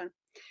direction.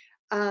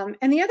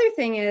 And the other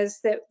thing is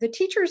that the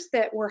teachers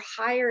that were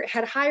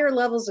had higher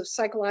levels of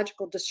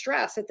psychological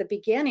distress at the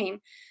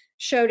beginning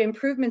showed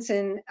improvements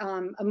in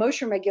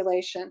emotion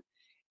regulation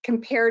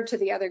compared to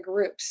the other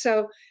groups.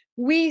 So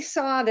we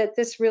saw that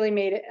this really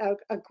made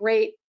a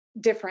great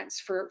difference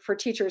for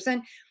teachers.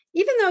 And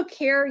even though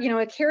CARE,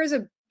 CARE is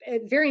a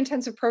very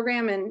intensive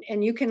program,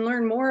 and you can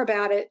learn more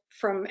about it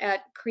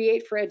at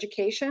Create for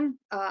Education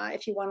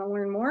if you want to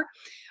learn more.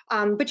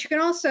 But you can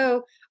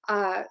also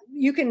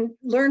you can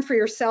learn for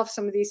yourself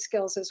some of these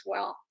skills as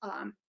well.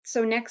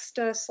 So next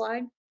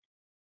slide.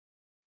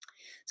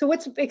 So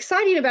what's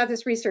exciting about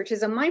this research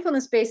is a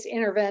mindfulness-based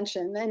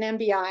intervention, an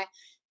MBI,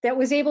 that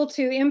was able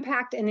to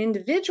impact an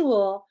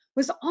individual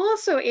was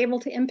also able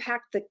to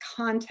impact the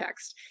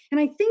context. And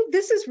I think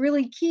this is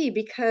really key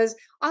because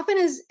often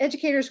as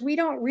educators, we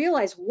don't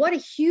realize what a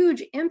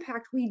huge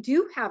impact we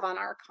do have on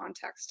our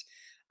context.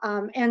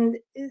 And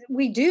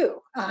we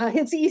do.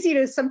 It's easy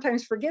to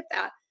sometimes forget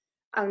that.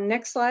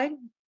 Next slide.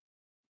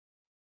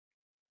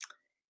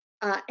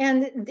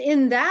 And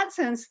in that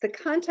sense, the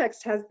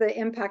context has the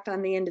impact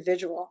on the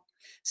individual.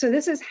 So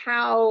this is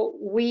how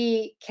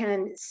we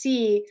can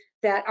see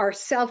that our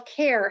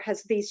self-care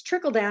has these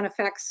trickle-down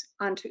effects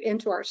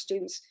into our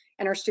students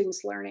and our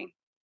students' learning.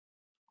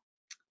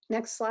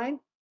 Next slide.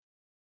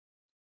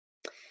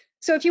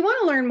 So if you want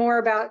to learn more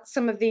about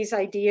some of these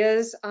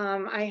ideas,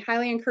 I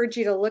highly encourage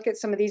you to look at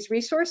some of these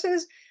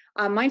resources.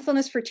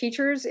 Mindfulness for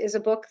Teachers is a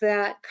book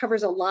that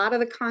covers a lot of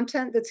the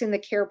content that's in the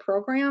CARE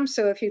program.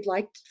 So if you'd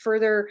like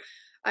further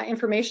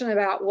information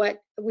about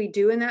what we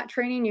do in that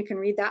training, you can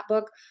read that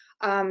book.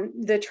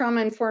 The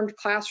Trauma-Informed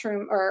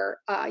Classroom,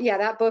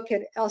 that book,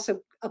 it also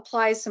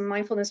applies some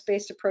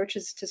mindfulness-based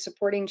approaches to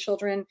supporting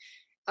children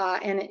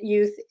and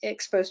youth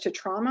exposed to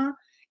trauma.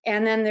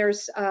 And then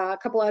there's a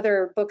couple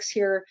other books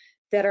here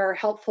that are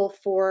helpful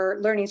for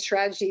learning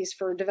strategies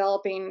for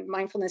developing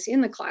mindfulness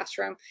in the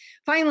classroom.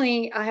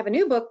 Finally, I have a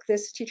new book,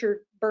 this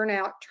Teacher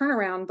Burnout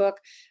Turnaround book,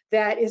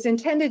 that is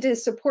intended to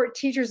support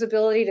teachers'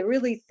 ability to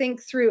really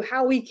think through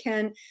how we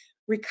can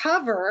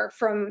recover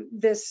from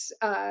this.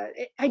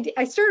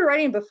 I started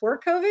writing before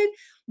COVID,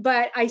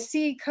 but I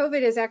see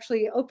COVID has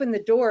actually opened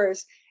the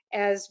doors,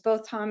 as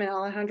both Tom and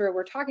Alejandra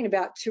were talking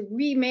about, to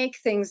remake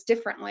things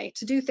differently,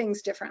 to do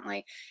things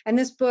differently. And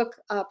this book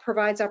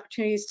provides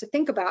opportunities to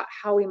think about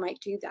how we might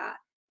do that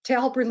to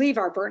help relieve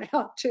our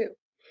burnout too.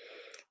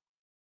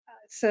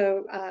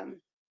 So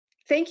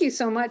thank you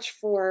so much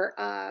for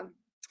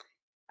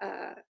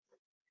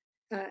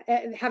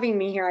having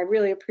me here. I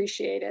really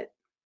appreciate it.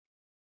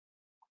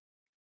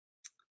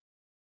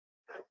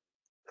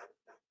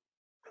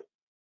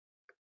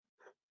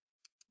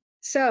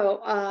 So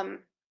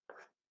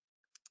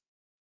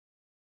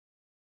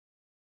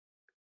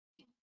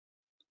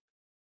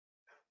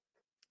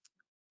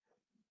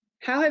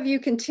how have you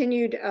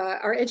continued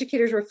our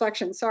educators'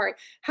 reflection? Sorry,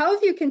 how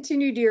have you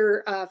continued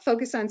your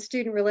focus on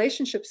student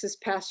relationships this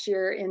past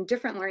year in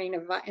different learning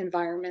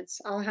environments?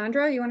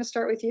 Alejandra, you want to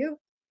start with you?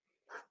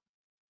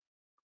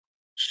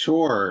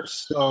 Sure.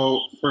 So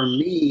for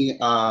me,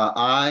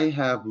 I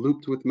have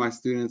looped with my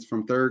students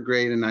from 3rd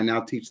grade, and I now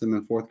teach them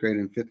in 4th grade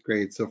and 5th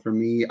grade. So for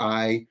me,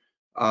 I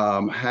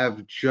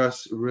have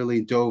just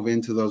really dove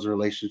into those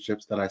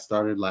relationships that I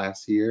started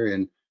last year,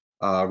 and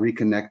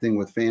reconnecting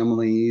with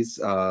families,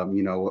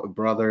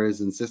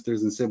 brothers and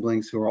sisters and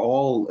siblings who are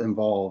all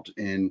involved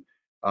in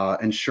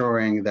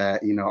ensuring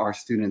that, our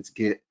students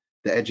get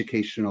the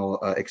educational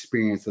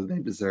experience that they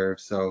deserve.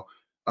 So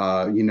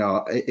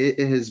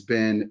it has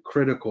been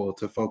critical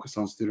to focus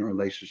on student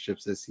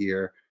relationships this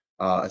year,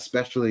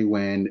 especially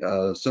when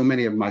so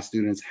many of my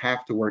students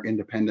have to work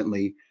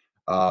independently,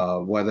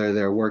 whether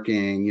they're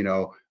working,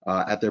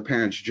 at their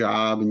parents'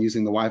 job and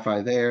using the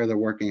Wi-Fi there, they're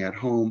working at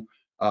home.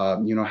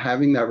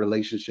 having that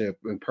relationship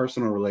and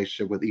personal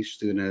relationship with each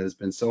student has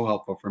been so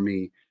helpful for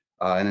me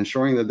in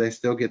ensuring that they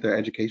still get their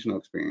educational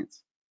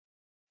experience.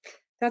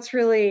 That's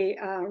really,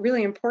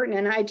 really important.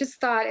 And I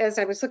just thought, as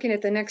I was looking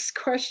at the next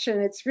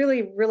question, it's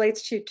really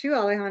relates to you too,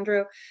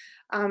 Alejandro.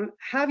 How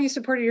have you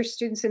supported your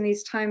students in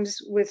these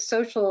times with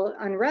social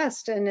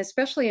unrest, and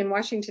especially in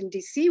Washington,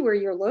 D.C., where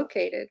you're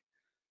located?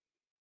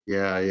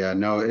 Yeah,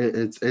 no,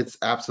 it's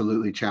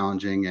absolutely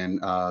challenging,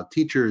 and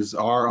teachers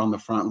are on the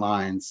front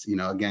lines.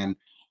 Again,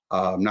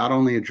 not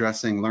only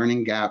addressing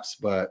learning gaps,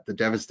 but the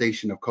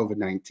devastation of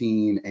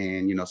COVID-19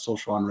 and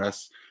social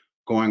unrest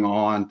going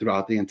on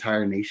throughout the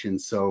entire nation.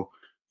 So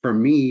for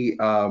me,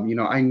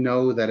 I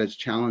know that it's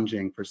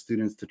challenging for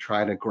students to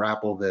try to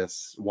grapple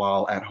this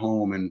while at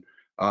home, and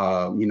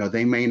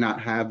they may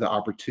not have the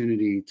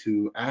opportunity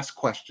to ask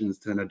questions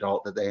to an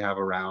adult that they have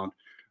around.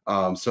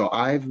 So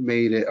I've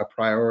made it a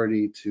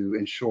priority to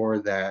ensure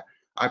that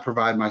I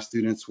provide my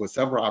students with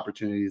several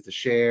opportunities to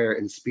share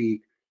and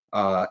speak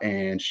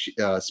and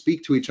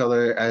speak to each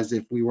other as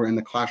if we were in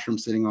the classroom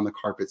sitting on the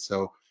carpet.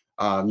 So,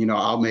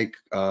 I'll make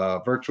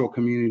virtual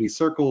community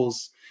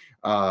circles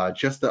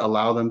just to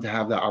allow them to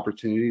have the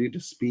opportunity to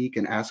speak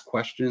and ask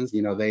questions.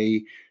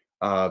 They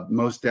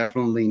most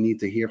definitely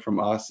need to hear from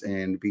us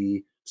and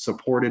be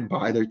supported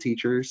by their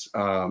teachers,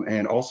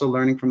 and also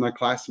learning from their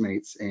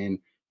classmates, and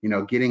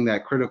getting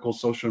that critical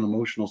social and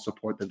emotional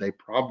support that they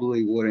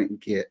probably wouldn't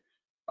get,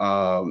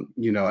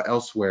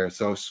 elsewhere.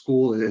 So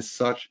school is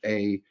such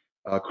a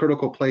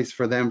critical place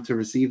for them to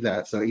receive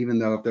that. So even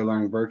though if they're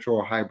learning virtual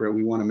or hybrid,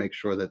 we want to make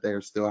sure that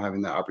they're still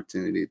having the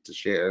opportunity to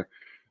share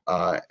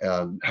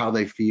how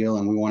they feel,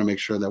 and we want to make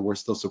sure that we're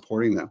still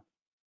supporting them.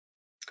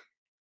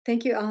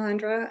 Thank you,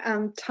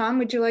 Alejandra. Tom,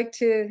 would you like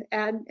to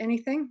add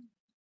anything?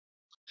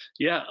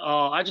 Yeah,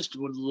 I just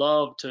would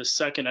love to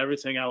second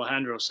everything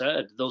Alejandro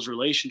said. Those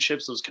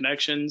relationships, those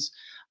connections,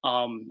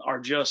 are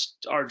just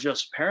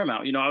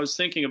paramount. I was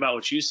thinking about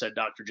what you said,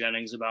 Dr.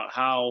 Jennings, about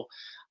how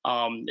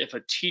if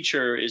a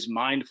teacher is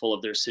mindful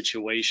of their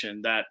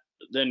situation, that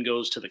then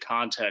goes to the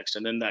context,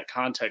 and then that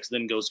context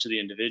then goes to the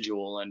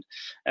individual. And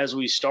as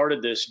we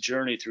started this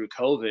journey through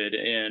COVID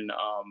in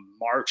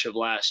March of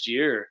last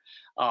year,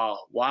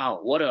 wow,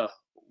 what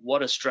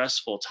a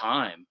stressful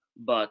time.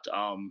 But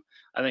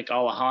I think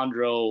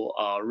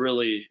Alejandro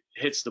really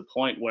hits the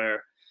point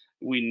where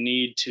we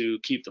need to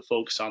keep the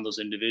focus on those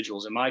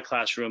individuals. In my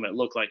classroom, it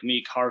looked like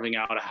me carving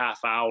out a half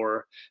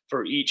hour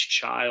for each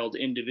child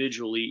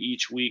individually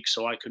each week,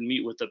 so I could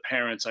meet with the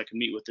parents, I could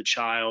meet with the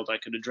child, I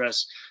could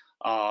address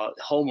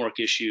homework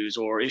issues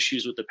or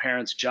issues with the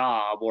parent's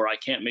job, or I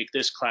can't make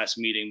this class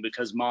meeting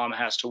because mom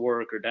has to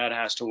work or dad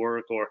has to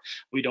work, or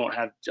we don't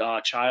have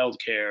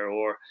childcare,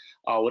 or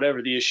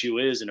whatever the issue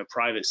is in a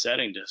private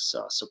setting to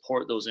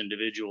support those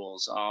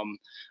individuals.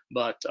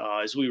 But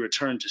as we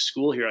return to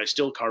school here, I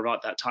still carve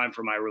out that time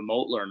for my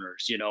remote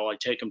learners. I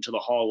take them to the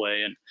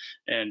hallway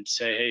and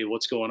say, hey,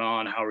 what's going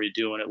on? How are you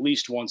doing? At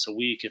least once a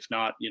week, if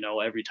not,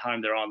 every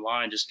time they're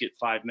online, just get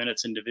 5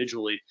 minutes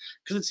individually,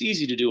 because it's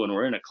easy to do when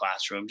we're in a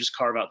classroom. Just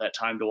carve out that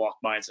time to walk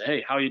by and say,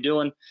 hey, how are you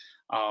doing?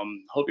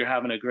 Hope you're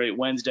having a great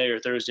Wednesday or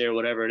Thursday or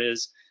whatever it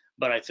is.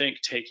 But I think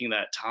taking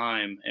that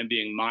time and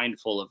being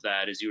mindful of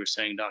that, as you were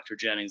saying, Dr.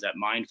 Jennings, that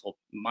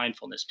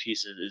mindfulness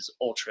piece is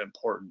ultra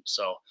important.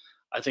 So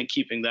I think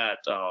keeping that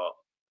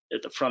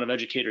at the front of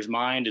educators'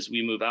 mind as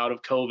we move out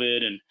of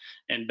COVID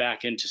and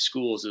back into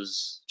schools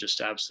is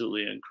just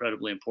absolutely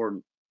incredibly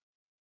important.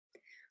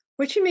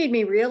 What you made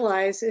me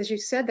realize as you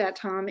said that,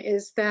 Tom,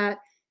 is that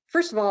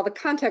first of all, the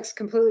context is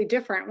completely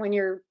different when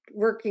you're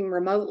working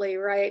remotely,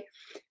 right?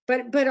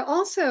 But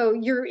also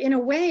you're in a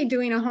way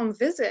doing a home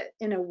visit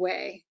in a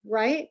way,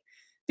 right?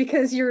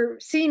 Because you're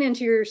seeing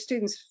into your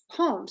students'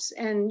 homes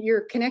and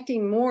you're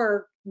connecting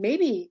more,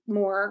 maybe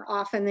more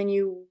often than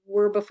you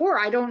were before.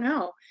 I don't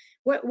know.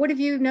 What have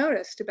you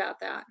noticed about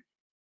that?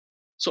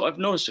 So I've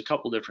noticed a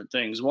couple different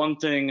things. One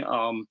thing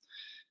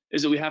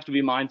is that we have to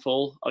be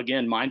mindful,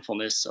 again,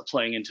 mindfulness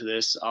playing into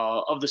this,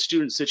 of the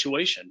student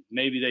situation.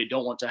 Maybe they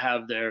don't want to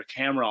have their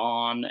camera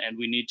on, and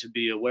we need to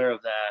be aware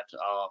of that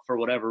for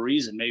whatever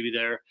reason. Maybe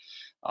they're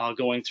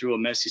going through a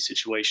messy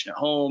situation at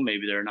home.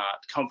 Maybe they're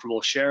not comfortable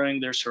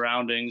sharing their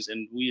surroundings,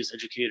 and we as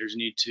educators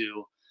need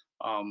to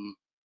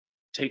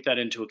take that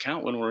into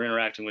account when we're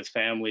interacting with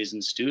families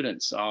and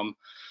students.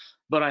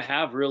 But I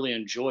have really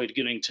enjoyed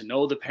getting to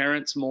know the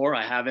parents more.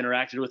 I have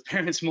interacted with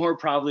parents more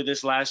probably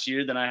this last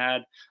year than I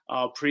had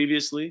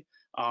previously.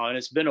 And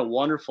it's been a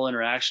wonderful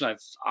interaction.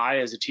 I,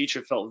 as a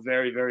teacher, felt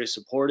very, very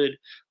supported.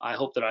 I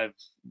hope that I've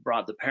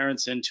brought the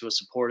parents into a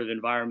supportive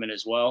environment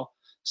as well.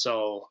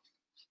 So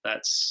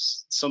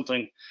that's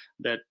something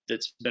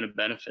that's been a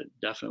benefit,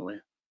 definitely.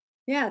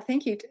 Yeah,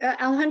 thank you.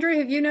 Alejandra,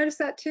 have you noticed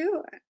that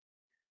too?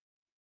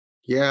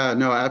 Yeah,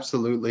 no,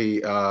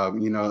 absolutely.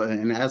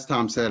 And as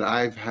Tom said,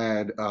 I've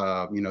had,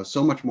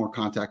 so much more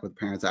contact with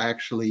parents. I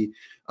actually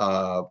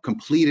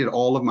completed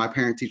all of my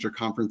parent-teacher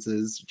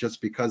conferences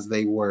just because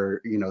they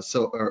were,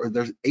 or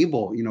they're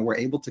able, we're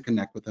able to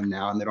connect with them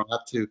now, and they don't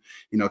have to,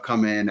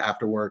 come in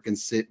after work and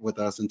sit with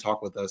us and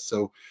talk with us.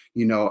 So,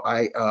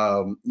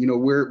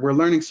 we're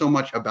learning so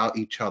much about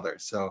each other.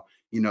 So,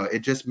 it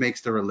just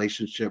makes the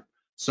relationship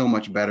so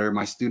much better.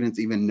 My students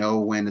even know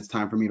when it's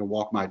time for me to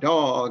walk my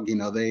dog.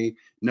 They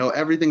know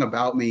everything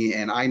about me,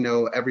 and I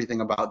know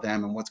everything about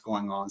them and what's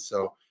going on.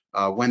 So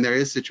when there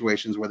is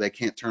situations where they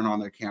can't turn on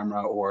their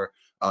camera, or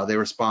they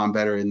respond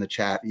better in the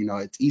chat,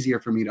 it's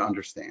easier for me to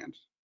understand.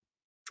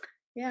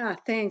 Yeah,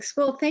 thanks.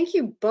 Well, thank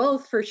you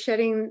both for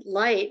shedding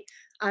light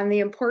on the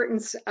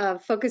importance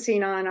of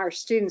focusing on our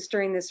students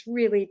during this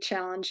really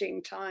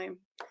challenging time.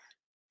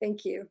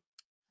 Thank you.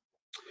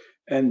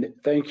 And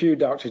thank you,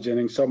 Dr.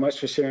 Jennings, so much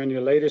for sharing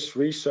your latest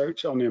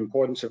research on the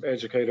importance of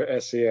Educator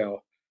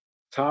SEL.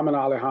 Tom and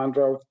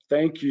Alejandro,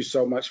 thank you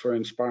so much for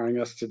inspiring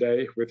us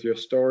today with your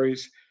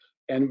stories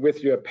and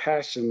with your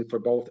passion for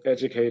both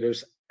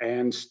educators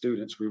and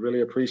students. We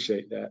really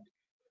appreciate that.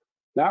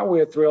 Now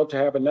we're thrilled to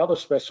have another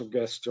special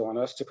guest join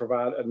us to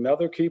provide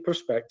another key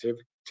perspective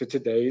to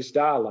today's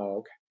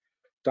dialogue.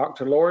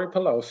 Dr. Lori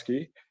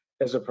Pawlowski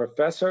is a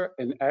professor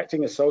and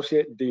acting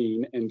associate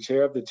dean and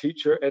chair of the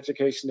Teacher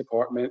Education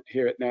Department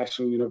here at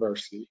National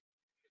University.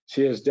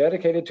 She is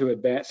dedicated to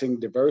advancing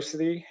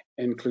diversity,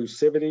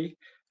 inclusivity,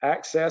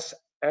 access,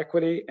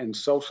 equity, and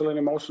social and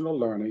emotional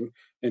learning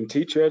in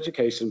teacher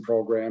education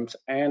programs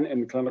and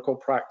in clinical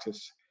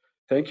practice.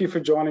 Thank you for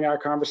joining our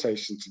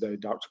conversation today,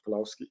 Dr.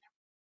 Pawlowski.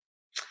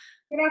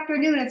 Good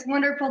afternoon. It's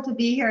wonderful to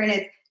be here. And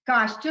it's,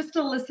 gosh, just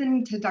to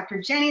listen to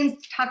Dr. Jennings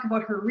talk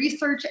about her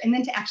research, and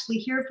then to actually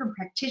hear from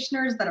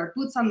practitioners that are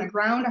boots on the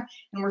ground,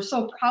 and we're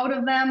so proud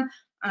of them.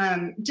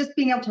 Just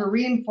being able to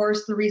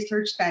reinforce the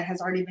research that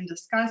has already been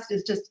discussed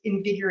is just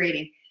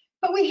invigorating.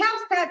 But we have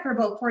sat for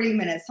about 40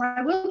 minutes, so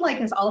I would like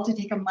us all to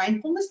take a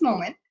mindfulness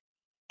moment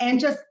and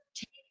just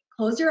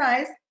close your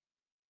eyes,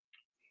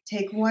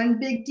 take one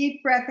big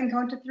deep breath and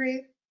count to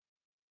 3,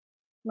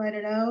 let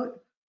it out,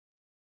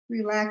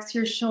 relax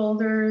your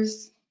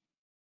shoulders,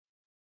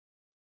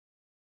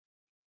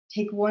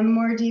 take one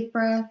more deep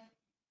breath,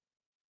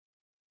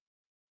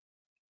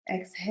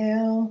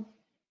 exhale,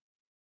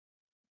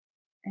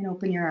 and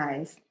open your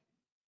eyes.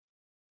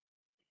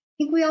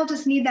 I think we all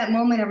just need that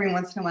moment every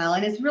once in a while,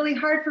 and it's really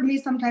hard for me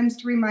sometimes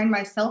to remind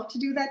myself to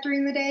do that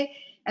during the day,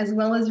 as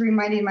well as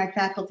reminding my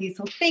faculty.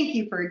 So thank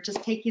you for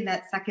just taking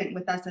that second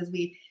with us as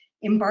we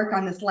embark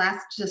on this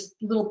last just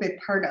little bit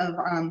part of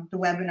the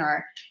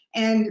webinar.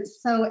 And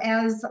so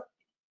as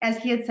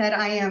he had said,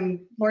 I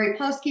am Lori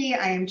Pawlowski.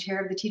 I am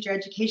chair of the Teacher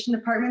Education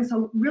Department,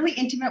 so really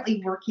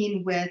intimately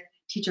working with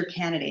teacher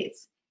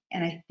candidates.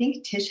 And I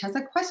think Tish has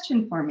a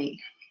question for me.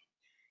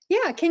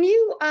 Yeah, can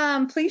you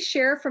please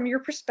share from your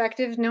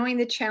perspective, knowing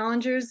the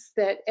challenges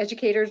that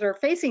educators are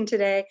facing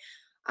today,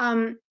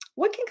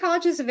 what can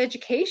colleges of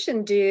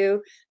education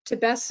do to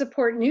best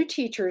support new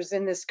teachers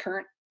in this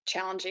current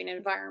challenging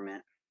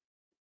environment?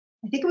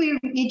 I think we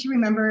need to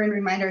remember and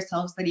remind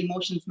ourselves that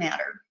emotions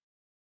matter.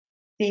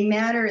 They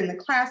matter in the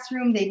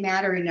classroom, they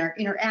matter in our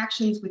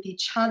interactions with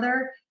each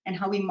other and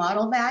how we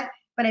model that.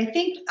 But I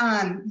think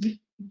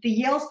the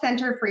Yale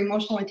Center for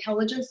Emotional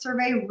Intelligence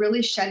survey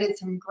really shedded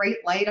some great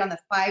light on the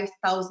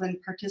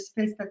 5,000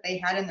 participants that they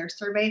had in their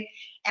survey,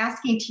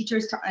 asking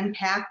teachers to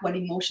unpack what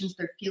emotions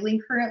they're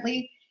feeling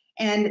currently.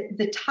 And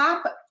the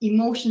top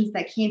emotions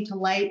that came to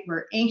light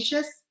were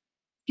anxious,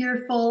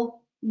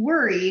 fearful,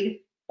 worried,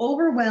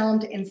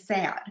 overwhelmed, and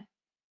sad.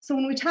 So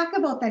when we talk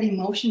about that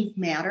emotions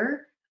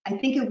matter, I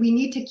think that we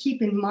need to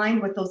keep in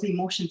mind what those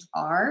emotions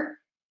are.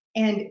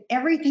 And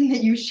everything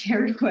that you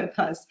shared with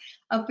us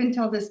up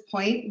until this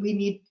point,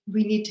 we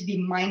need to be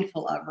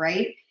mindful of,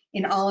 right,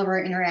 in all of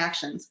our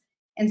interactions.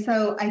 And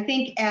so I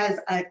think as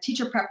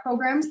teacher prep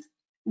programs,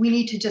 we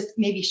need to just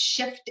maybe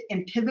shift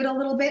and pivot a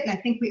little bit. And I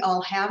think we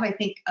all have. I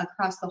think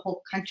across the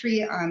whole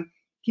country,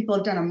 people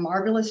have done a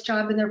marvelous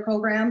job in their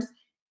programs.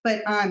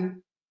 But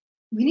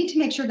we need to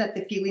make sure that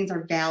the feelings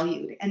are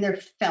valued and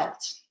they're felt,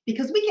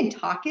 because we can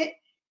talk it.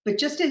 But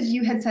just as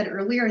you had said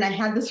earlier, and I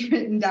had this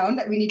written down,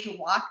 that we need to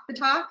walk the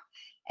talk.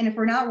 And if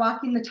we're not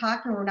walking the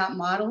talk and we're not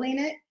modeling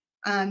it,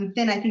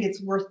 then I think it's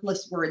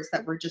worthless words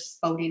that we're just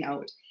spouting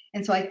out.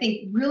 And so I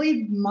think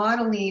really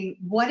modeling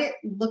what it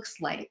looks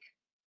like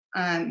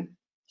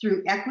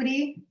through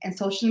equity and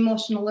social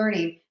emotional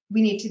learning,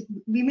 we need to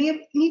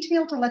be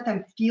able to let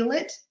them feel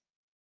it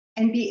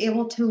and be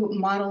able to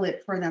model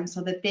it for them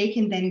so that they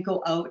can then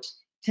go out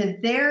to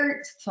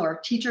so our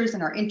teachers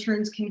and our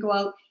interns can go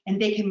out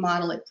and they can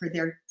model it for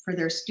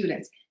their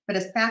students. But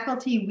as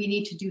faculty, we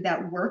need to do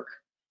that work,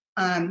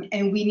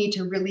 and we need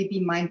to really be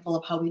mindful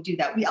of how we do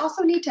that. We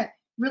also need to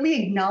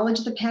really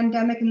acknowledge the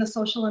pandemic and the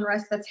social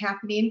unrest that's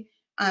happening,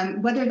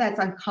 whether that's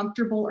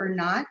uncomfortable or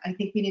not. I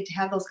think we need to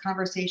have those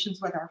conversations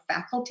with our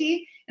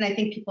faculty, and I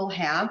think people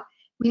have.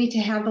 We need to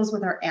have those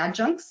with our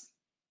adjuncts,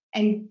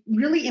 and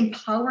really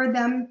empower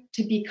them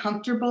to be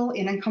comfortable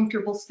in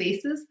uncomfortable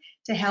spaces,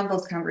 to have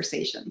those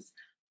conversations.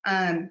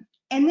 And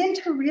then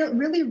to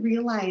really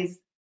realize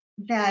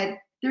that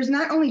there's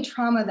not only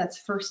trauma that's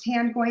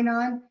firsthand going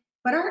on,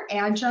 but our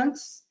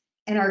adjuncts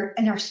and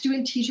our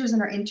student teachers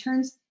and our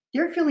interns,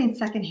 they're feeling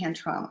secondhand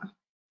trauma.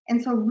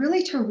 And so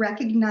really to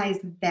recognize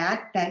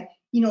that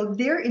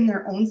they're in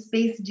their own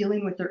space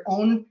dealing with their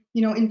own,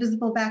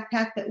 invisible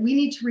backpack, that we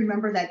need to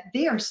remember that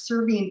they are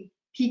serving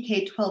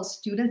PK-12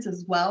 students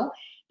as well,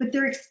 but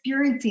they're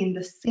experiencing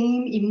the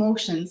same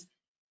emotions.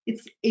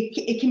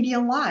 It can be a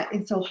lot.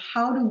 And so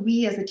how do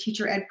we as a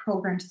teacher ed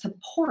program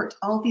support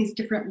all these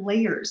different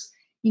layers,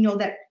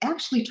 that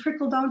actually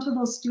trickle down to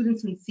those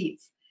students in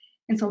seats?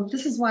 And so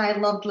this is why I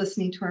loved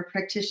listening to our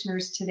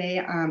practitioners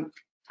today.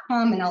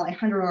 Tom and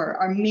Alejandro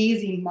are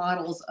amazing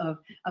models of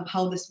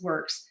how this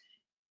works.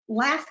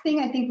 Last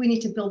thing, I think we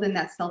need to build in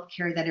that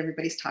self-care that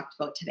everybody's talked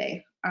about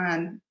today.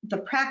 The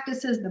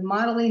practices, the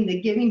modeling, the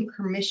giving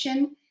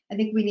permission. I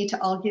think we need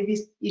to all give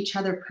each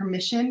other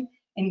permission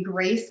and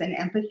grace and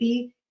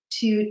empathy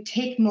to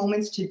take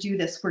moments to do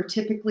this, where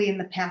typically in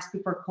the past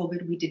before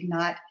COVID, we did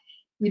not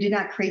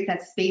create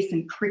that space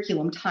and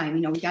curriculum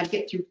time. We got to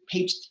get through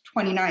page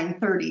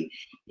 29, 30.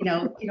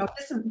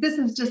 This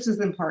is just as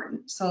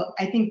important. So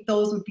I think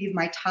those would be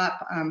my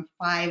top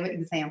 5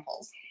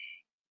 examples.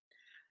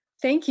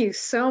 Thank you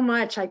so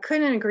much. I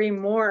couldn't agree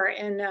more.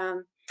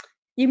 And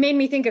you made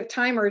me think of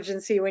time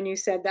urgency when you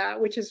said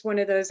that, which is one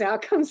of those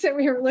outcomes that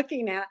we were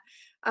looking at.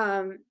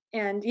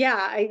 And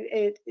yeah,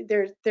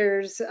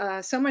 there's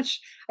so much.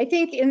 I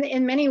think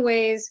in many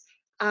ways,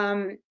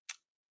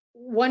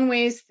 one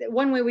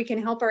way we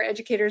can help our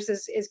educators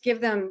is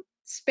give them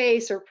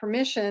space or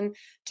permission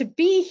to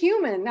be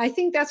human. I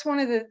think that's one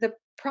of the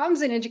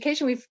problems in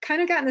education. We've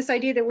kind of gotten this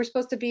idea that we're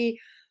supposed to be,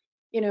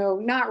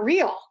 not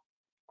real.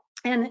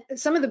 And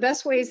some of the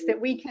best ways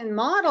that we can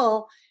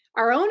model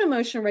our own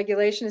emotional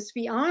regulation is to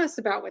be honest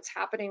about what's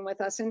happening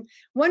with us. And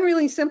one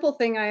really simple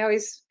thing I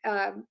always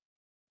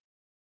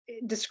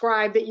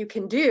describe that you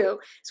can do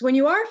is, when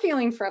you are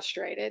feeling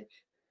frustrated,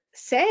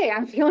 say,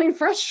 I'm feeling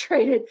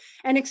frustrated,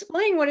 and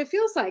explain what it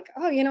feels like.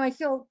 Oh, I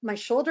feel my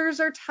shoulders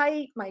are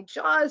tight, my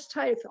jaw is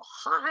tight, I feel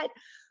hot,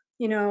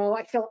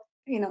 I feel,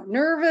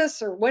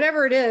 nervous, or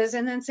whatever it is.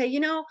 And then say,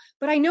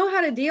 but I know how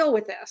to deal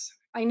with this.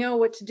 I know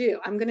what to do.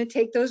 I'm going to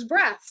take those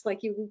breaths like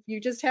you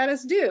just had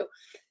us do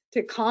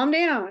to calm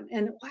down.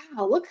 And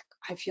wow, look,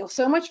 I feel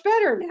so much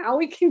better. Now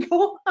we can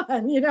go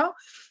on,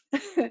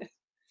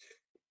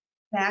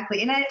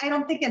 Exactly. And I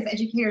don't think as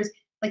educators,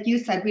 like you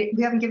said, we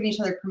haven't given each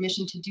other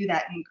permission to do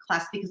that in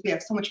class, because we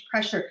have so much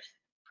pressure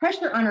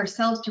on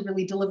ourselves to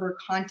really deliver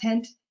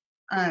content.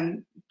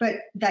 But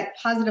that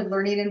positive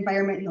learning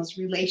environment and those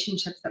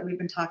relationships that we've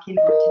been talking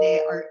about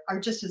today are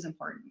just as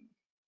important.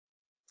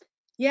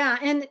 Yeah,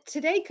 and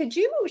today, could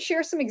you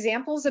share some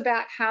examples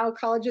about how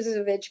colleges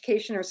of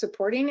education are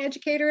supporting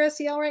Educator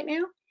SEL right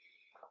now?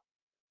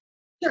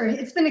 Sure,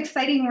 it's been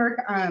exciting work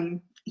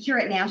here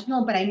at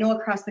National, but I know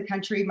across the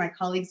country, my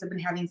colleagues have been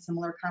having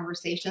similar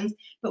conversations.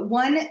 But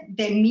one,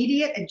 the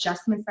immediate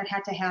adjustments that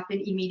had to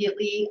happen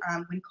immediately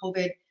when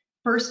COVID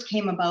first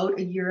came about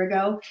a year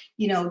ago,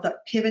 the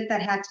pivot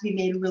that had to be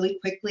made really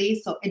quickly.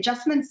 So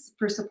adjustments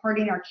for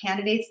supporting our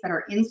candidates that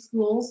are in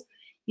schools.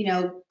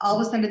 All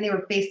of a sudden they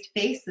were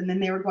face-to-face, and then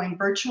they were going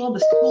virtual. The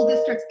school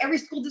districts, every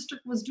school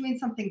district was doing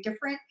something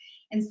different.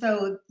 And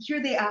so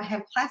here they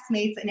have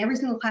classmates, and every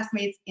single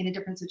classmate's in a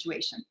different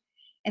situation.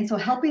 And so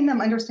helping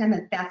them understand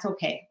that that's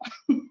okay,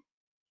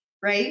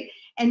 right?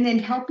 And then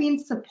helping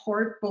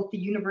support both the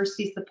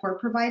university support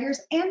providers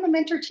and the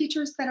mentor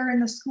teachers that are in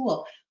the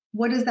school.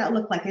 What does that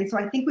look like? And so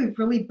I think we've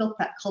really built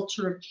that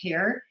culture of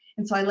care.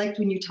 And so I liked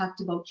when you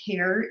talked about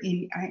care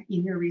in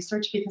your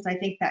research, because I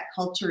think that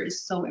culture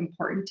is so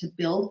important to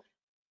build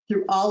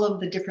through all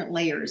of the different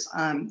layers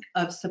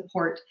of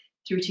support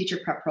through teacher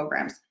prep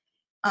programs.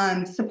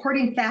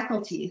 Supporting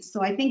faculty.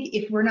 So I think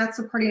if we're not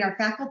supporting our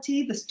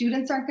faculty, the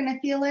students aren't going to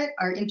feel it,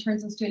 our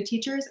interns and student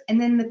teachers,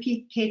 and then the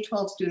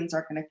PK-12 students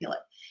aren't going to feel it.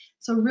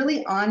 So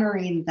really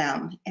honoring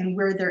them and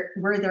where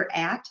they're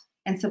at,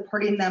 and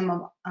supporting them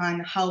on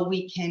how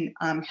we can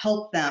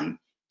help them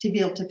to be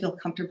able to feel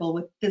comfortable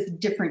with this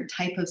different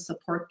type of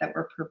support that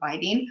we're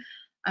providing.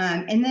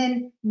 And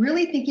then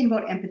really thinking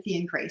about empathy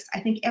and grace.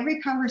 I think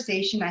every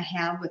conversation I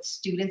have with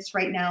students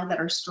right now that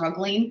are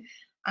struggling,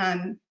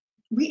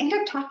 we end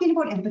up talking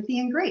about empathy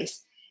and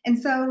grace.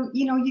 And so,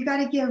 you got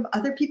to give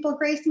other people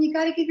grace, and you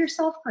got to give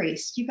yourself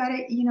grace. You got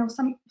to,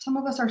 some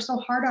of us are so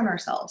hard on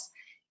ourselves.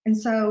 And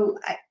so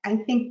I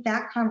think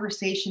that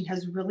conversation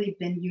has really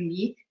been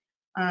unique.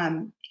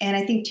 And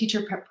I think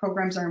teacher prep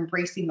programs are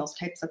embracing those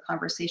types of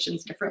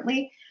conversations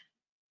differently.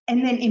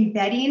 And then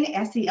embedding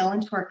SEL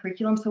into our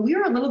curriculum. So we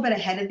were a little bit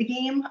ahead of the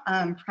game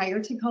prior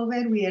to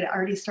COVID. We had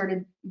already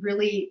started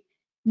really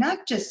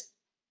not just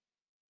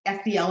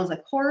SEL as a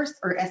course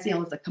or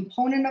SEL as a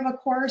component of a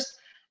course,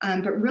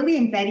 but really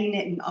embedding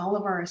it in all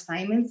of our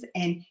assignments.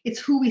 And it's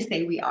who we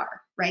say we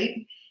are,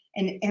 right?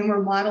 and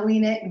we're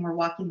modeling it, and we're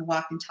walking the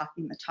walk and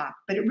talking the talk.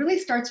 But it really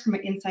starts from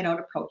an inside out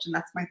approach, and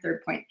that's my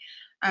third point.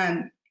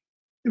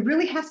 It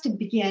really has to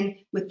begin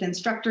with the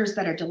instructors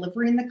that are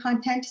delivering the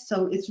content.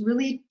 So it's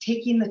really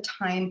taking the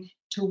time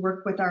to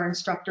work with our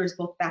instructors,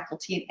 both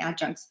faculty and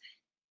adjuncts,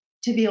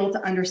 to be able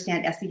to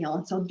understand SEL.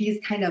 And so these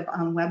kind of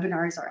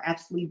webinars are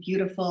absolutely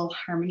beautiful.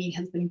 Harmony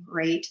has been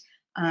great.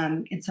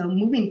 And so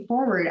moving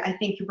forward, I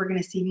think we're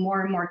going to see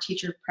more and more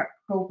teacher prep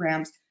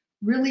programs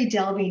really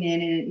delving in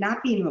and it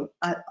not being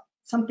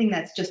something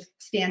that's just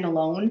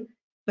standalone,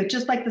 but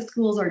just like the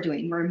schools are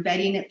doing, we're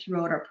embedding it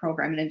throughout our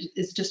program, and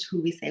it's just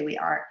who we say we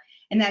are.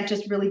 And that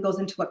just really goes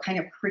into what kind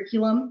of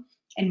curriculum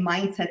and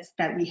mindsets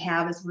that we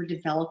have as we're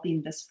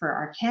developing this for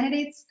our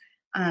candidates,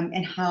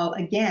 and how,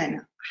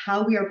 again,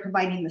 how we are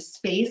providing the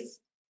space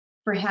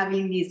for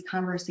having these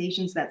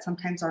conversations that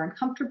sometimes are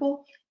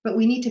uncomfortable, but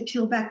we need to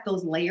peel back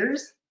those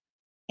layers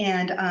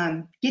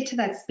and get to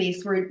that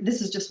space where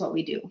this is just what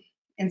we do.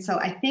 And so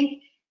I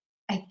think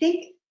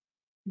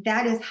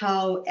that is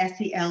how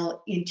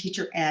SEL in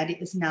teacher ed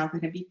is now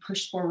going to be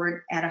pushed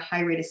forward at a high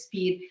rate of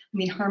speed. I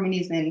mean,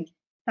 Harmony's in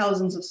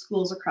thousands of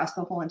schools across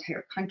the whole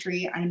entire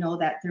country. I know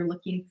that they're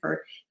looking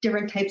for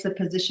different types of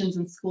positions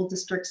in school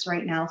districts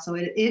right now. So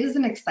it is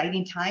an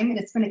exciting time, and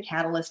it's been a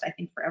catalyst, I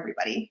think, for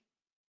everybody.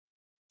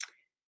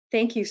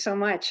 Thank you so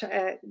much.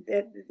 I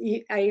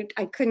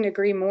couldn't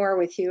agree more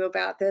with you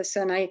about this.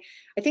 And I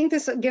think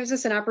this gives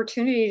us an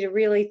opportunity to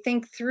really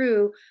think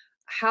through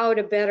how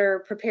to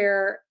better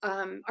prepare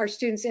our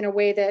students in a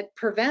way that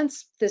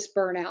prevents this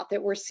burnout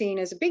that we're seeing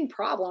as a big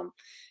problem.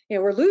 You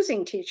know, we're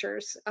losing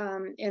teachers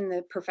in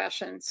the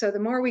profession. So the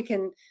more we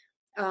can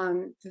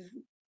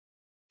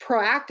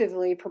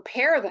proactively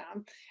prepare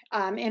them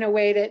in a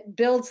way that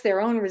builds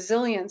their own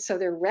resilience so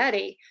they're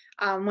ready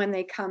when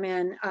they come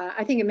in,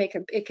 I think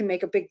it can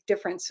make a big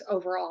difference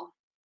overall.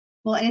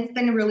 Well, and it's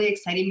been really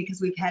exciting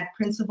because we've had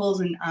principals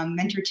and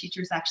mentor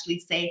teachers actually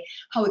say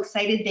how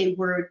excited they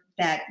were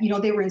that, you know,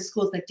 they were in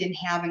schools that didn't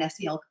have an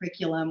SEL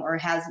curriculum or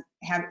it has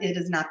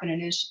not been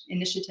an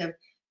initiative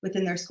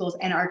within their schools,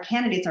 and our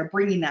candidates are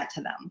bringing that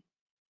to them.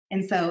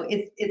 And so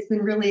it's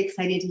been really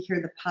exciting to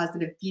hear the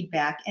positive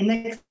feedback and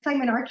the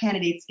excitement our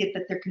candidates get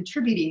that they're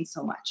contributing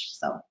so much.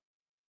 So,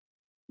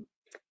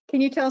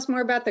 can you tell us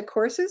more about the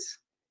courses?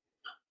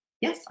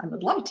 Yes, I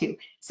would love to.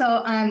 So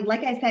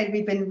like I said,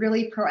 we've been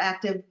really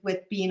proactive with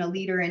being a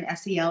leader in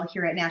SEL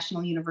here at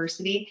National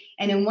University.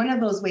 And in one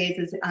of those ways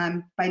is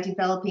by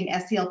developing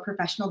SEL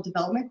professional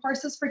development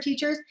courses for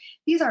teachers.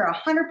 These are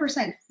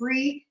 100%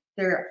 free.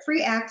 They're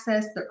free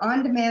access. They're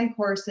on-demand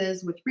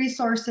courses with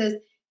resources.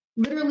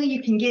 Literally,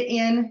 you can get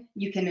in,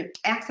 you can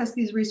access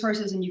these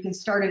resources, and you can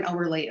start an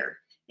hour later.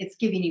 It's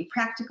giving you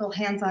practical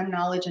hands-on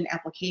knowledge and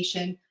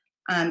application.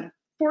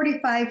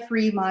 45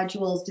 free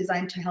modules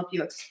designed to help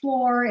you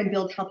explore and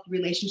build healthy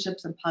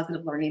relationships and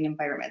positive learning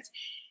environments.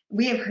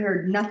 We have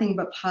heard nothing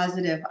but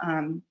positive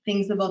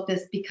things about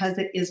this because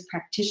it is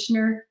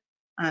practitioner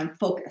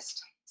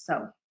focused.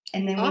 So,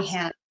 and then awesome. We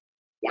have,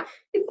 yeah,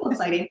 it's so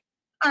exciting.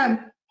 And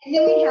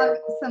then we have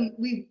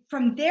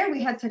from there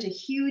we had such a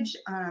huge,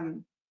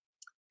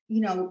 you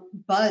know,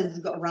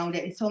 buzz around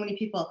it, and so many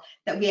people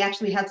that we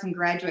actually have some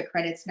graduate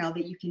credits now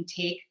that you can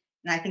take.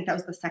 And I think that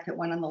was the second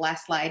one on the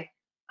last slide.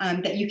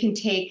 That you can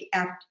take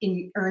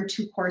and earn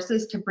 2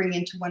 courses to bring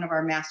into one of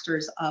our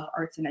Masters of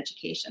Arts in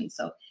Education.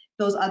 So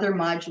those other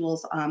modules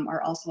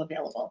are also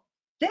available.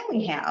 Then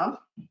we have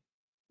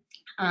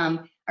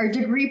our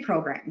degree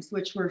programs,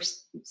 which we're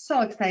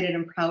so excited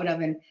and proud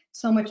of, and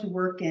so much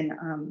work and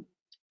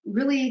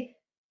really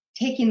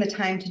taking the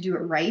time to do it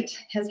right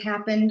has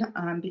happened,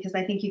 because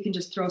I think you can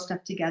just throw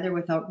stuff together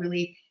without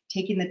really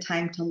taking the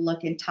time to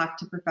look and talk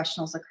to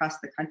professionals across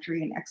the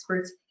country and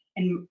experts.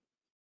 And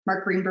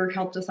Mark Greenberg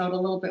helped us out a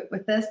little bit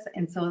with this.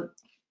 And so,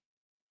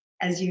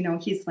 as you know,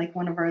 he's like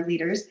one of our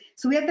leaders.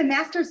 So we have the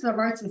Masters of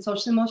Arts in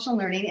Social Emotional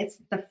Learning. It's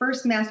the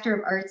first Master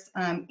of Arts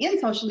in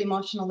Social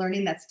Emotional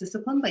Learning that's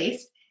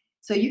discipline-based.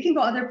 So you can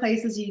go other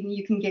places,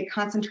 you can get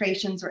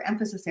concentrations or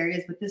emphasis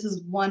areas, but this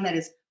is one that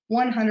is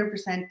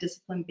 100%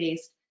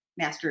 discipline-based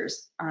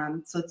Masters.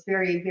 So it's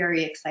very,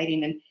 very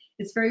exciting, and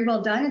it's very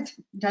well done. It's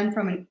done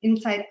from an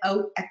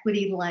inside-out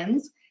equity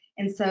lens.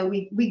 And so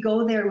we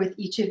go there with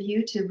each of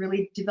you to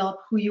really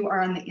develop who you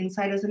are on the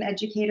inside as an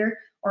educator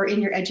or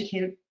in your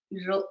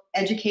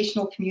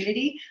educational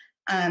community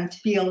to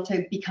be able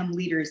to become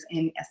leaders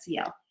in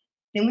SEL.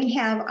 Then we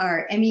have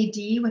our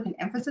MED with an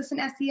emphasis in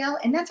SEL,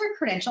 and that's our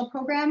credential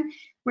program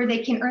where they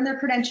can earn their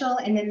credential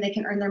and then they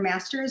can earn their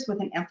master's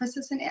with an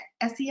emphasis in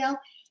SEL.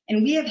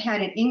 And we have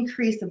had an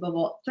increase of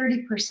about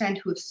 30%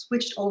 who have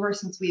switched over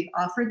since we've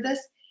offered this,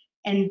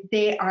 and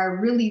they are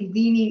really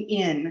leaning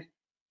in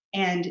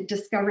and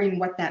discovering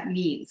what that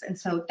means. And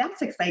so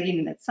that's exciting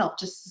in itself,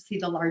 just to see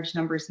the large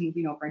numbers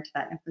moving over into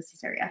that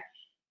emphasis area.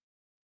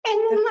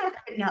 And then last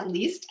but not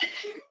least,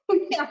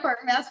 we have our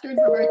Masters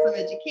of Arts of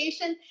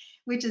Education,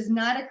 which is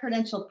not a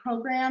credential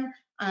program.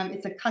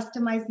 It's a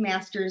customized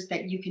master's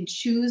that you can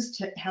choose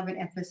to have an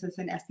emphasis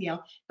in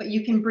SEL, but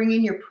you can bring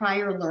in your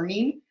prior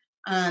learning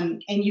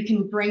And you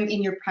can bring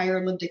in your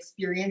prior lived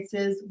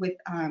experiences with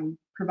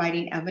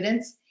providing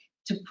evidence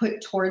to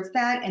put towards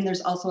that. And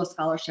there's also a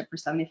scholarship for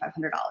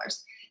 $7,500.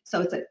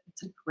 So it's a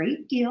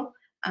great deal.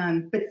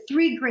 But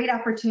 3 great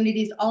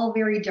opportunities, all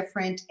very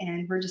different,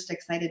 and we're just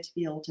excited to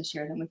be able to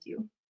share them with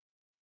you.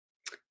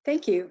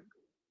 Thank you.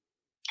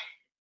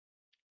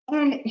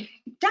 And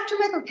Dr.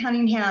 Michael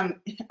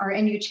Cunningham, our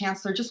NU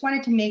Chancellor, just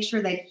wanted to make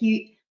sure that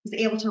he was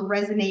able to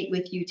resonate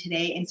with you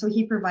today. And so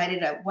he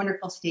provided a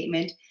wonderful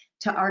statement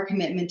to our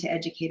commitment to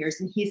educators.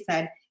 And he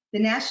said, the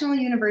National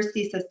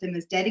University System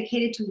is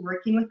dedicated to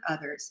working with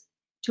others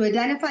to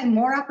identify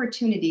more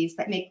opportunities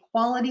that make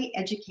quality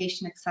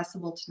education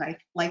accessible to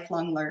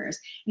lifelong learners.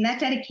 And that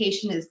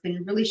dedication has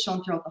been really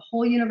shown throughout the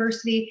whole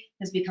university,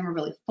 has become a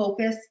really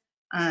focus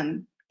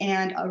and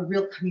a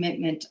real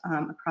commitment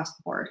across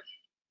the board.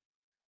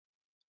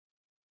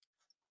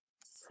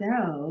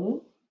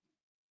 So.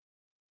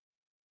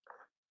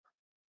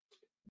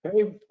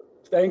 Okay,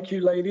 thank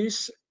you,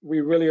 ladies.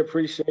 We really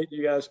appreciate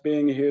you guys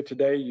being here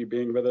today, you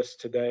being with us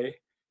today.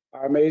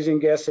 Our amazing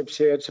guests have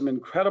shared some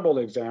incredible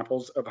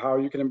examples of how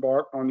you can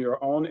embark on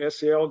your own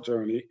SEL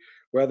journey,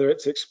 whether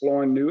it's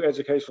exploring new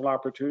educational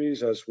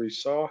opportunities, as we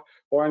saw,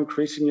 or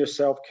increasing your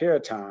self-care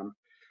time.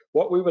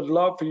 What we would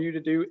love for you to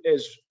do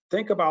is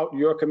think about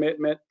your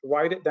commitment,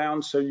 write it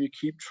down so you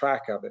keep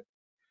track of it.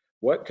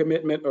 What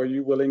commitment are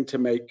you willing to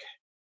make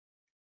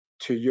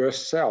to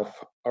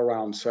yourself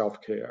around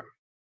self-care?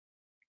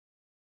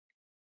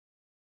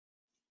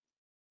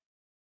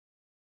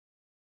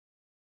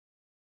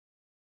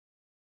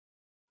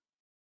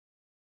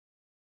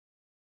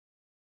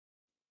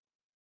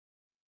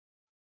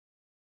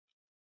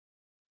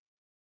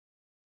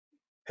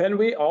 And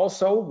we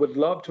also would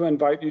love to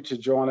invite you to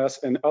join us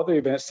in other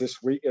events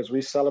this week as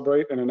we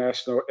celebrate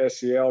International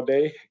SEL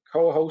Day,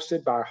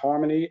 co-hosted by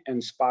Harmony,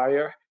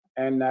 Inspire,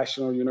 and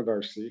National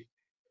University.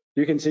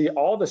 You can see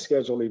all the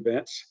scheduled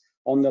events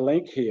on the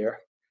link here.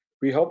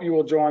 We hope you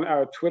will join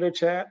our Twitter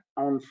chat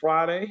on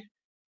Friday.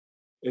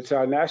 It's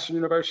our National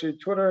University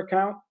Twitter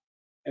account,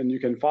 and you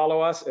can follow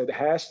us at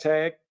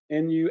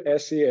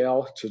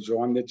 #NUSEL to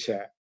join the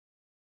chat.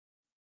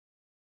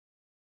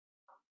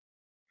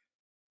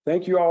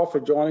 Thank you all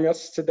for joining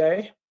us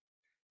today,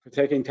 for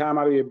taking time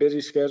out of your busy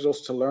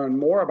schedules to learn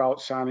more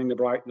about shining the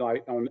bright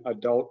light on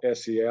adult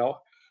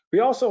SEL. We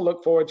also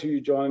look forward to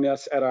you joining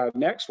us at our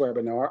next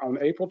webinar on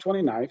April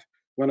 29th,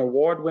 when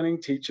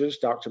award-winning teachers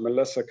Dr.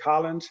 Melissa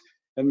Collins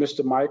and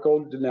Mr.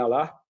 Michael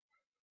Dinella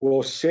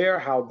will share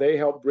how they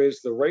help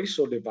bridge the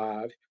racial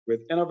divide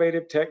with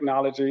innovative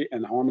technology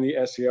and Harmony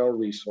SEL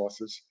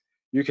resources.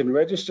 You can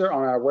register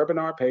on our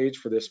webinar page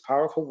for this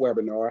powerful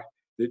webinar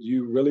that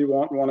you really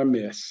won't want to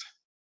miss.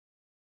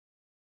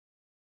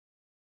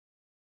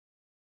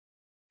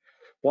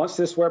 Once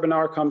this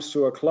webinar comes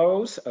to a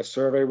close, a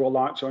survey will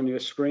launch on your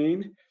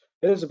screen.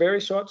 It is a very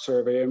short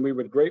survey, and we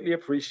would greatly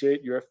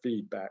appreciate your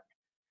feedback.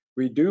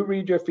 We do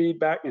read your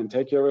feedback and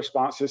take your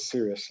responses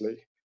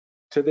seriously.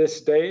 To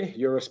this day,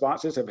 your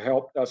responses have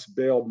helped us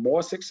build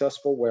more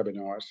successful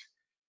webinars.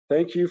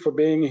 Thank you for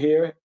being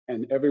here,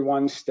 and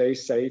everyone stay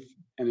safe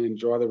and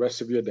enjoy the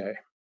rest of your day.